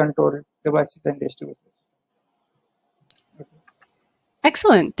fast control devices and distributions.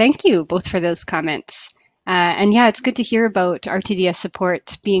 Excellent. Thank you both for those comments. And yeah, it's good to hear about RTDS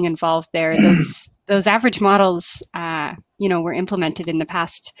support being involved there. Those average models, were implemented in the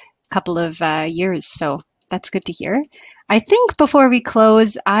past couple of years. So that's good to hear. I think before we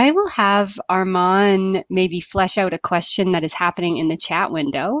close, I will have Arman maybe flesh out a question that is happening in the chat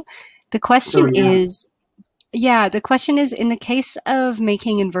window. The question is, in the case of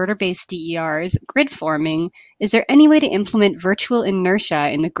making inverter-based DERs grid forming, is there any way to implement virtual inertia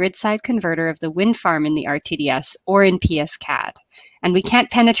in the grid side converter of the wind farm in the RTDS or in PSCAD? And we can't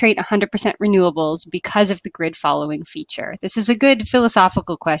penetrate 100% renewables because of the grid following feature. This is a good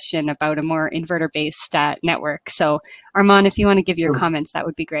philosophical question about a more inverter-based network. So Arman, if you want to give your comments, that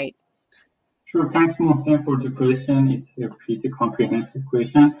would be great. Sure, thanks Mohsen for the question. It's a pretty comprehensive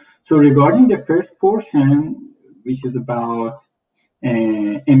question. So regarding the first portion, which is about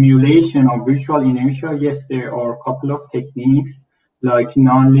emulation of virtual inertia, yes, there are a couple of techniques like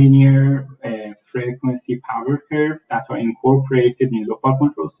nonlinear frequency power curves that are incorporated in local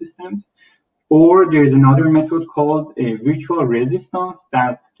control systems. Or there's another method called virtual resistance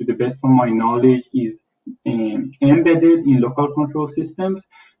that, to the best of my knowledge, is embedded in local control systems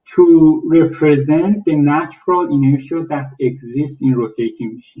to represent the natural inertia that exists in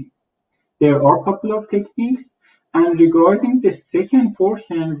rotating machines. There are a couple of techniques. And regarding the second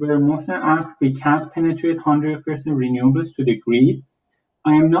portion where Mohsen asked, we can't penetrate 100% renewables to the grid,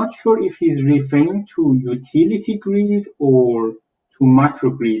 I am not sure if he's referring to utility grid or to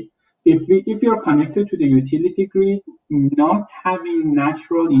microgrid. If you're connected to the utility grid, not having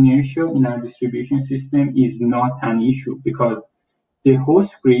natural inertia in our distribution system is not an issue because the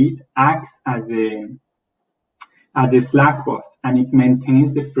host grid acts as a slack bus and it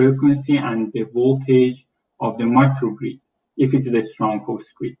maintains the frequency and the voltage of the microgrid if it is a strong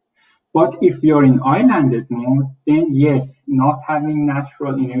host grid. But if you're in islanded mode, then yes, not having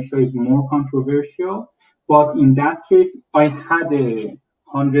natural inertia is more controversial. But in that case, I had a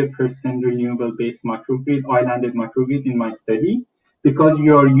 100% renewable-based microgrid, islanded microgrid in my study, because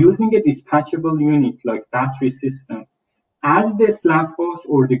you're using a dispatchable unit like battery system as the slack bus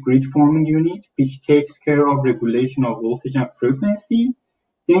or the grid forming unit, which takes care of regulation of voltage and frequency,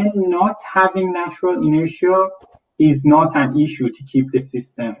 then not having natural inertia is not an issue to keep the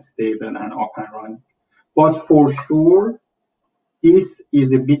system stable and up and running. But for sure, this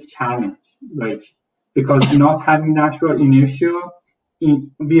is a big challenge, because not having natural inertia,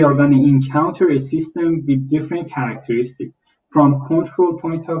 we are going to encounter a system with different characteristics. From control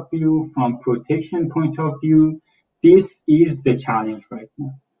point of view, from protection point of view, this is the challenge right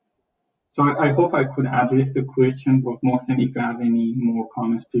now. So I hope I could address the question, but Mohsen, if you have any more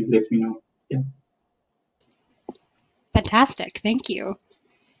comments, please let me know. Yeah. Fantastic, thank you.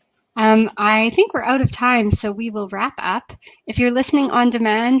 I think we're out of time, so we will wrap up. If you're listening on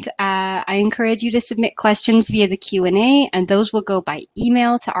demand, I encourage you to submit questions via the Q&A, and those will go by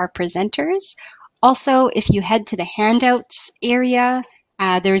email to our presenters. Also, if you head to the handouts area,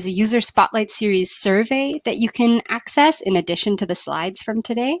 there's a user spotlight series survey that you can access in addition to the slides from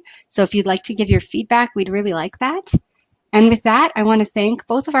today. So if you'd like to give your feedback, we'd really like that. And with that, I want to thank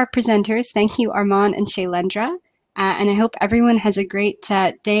both of our presenters. Thank you, Arman and Shailendra. And I hope everyone has a great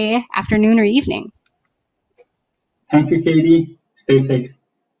day, afternoon, or evening. Thank you, Katie. Stay safe.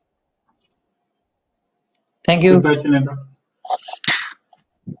 Thank you. Goodbye, Shailendra.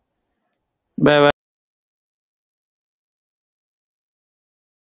 Bye-bye.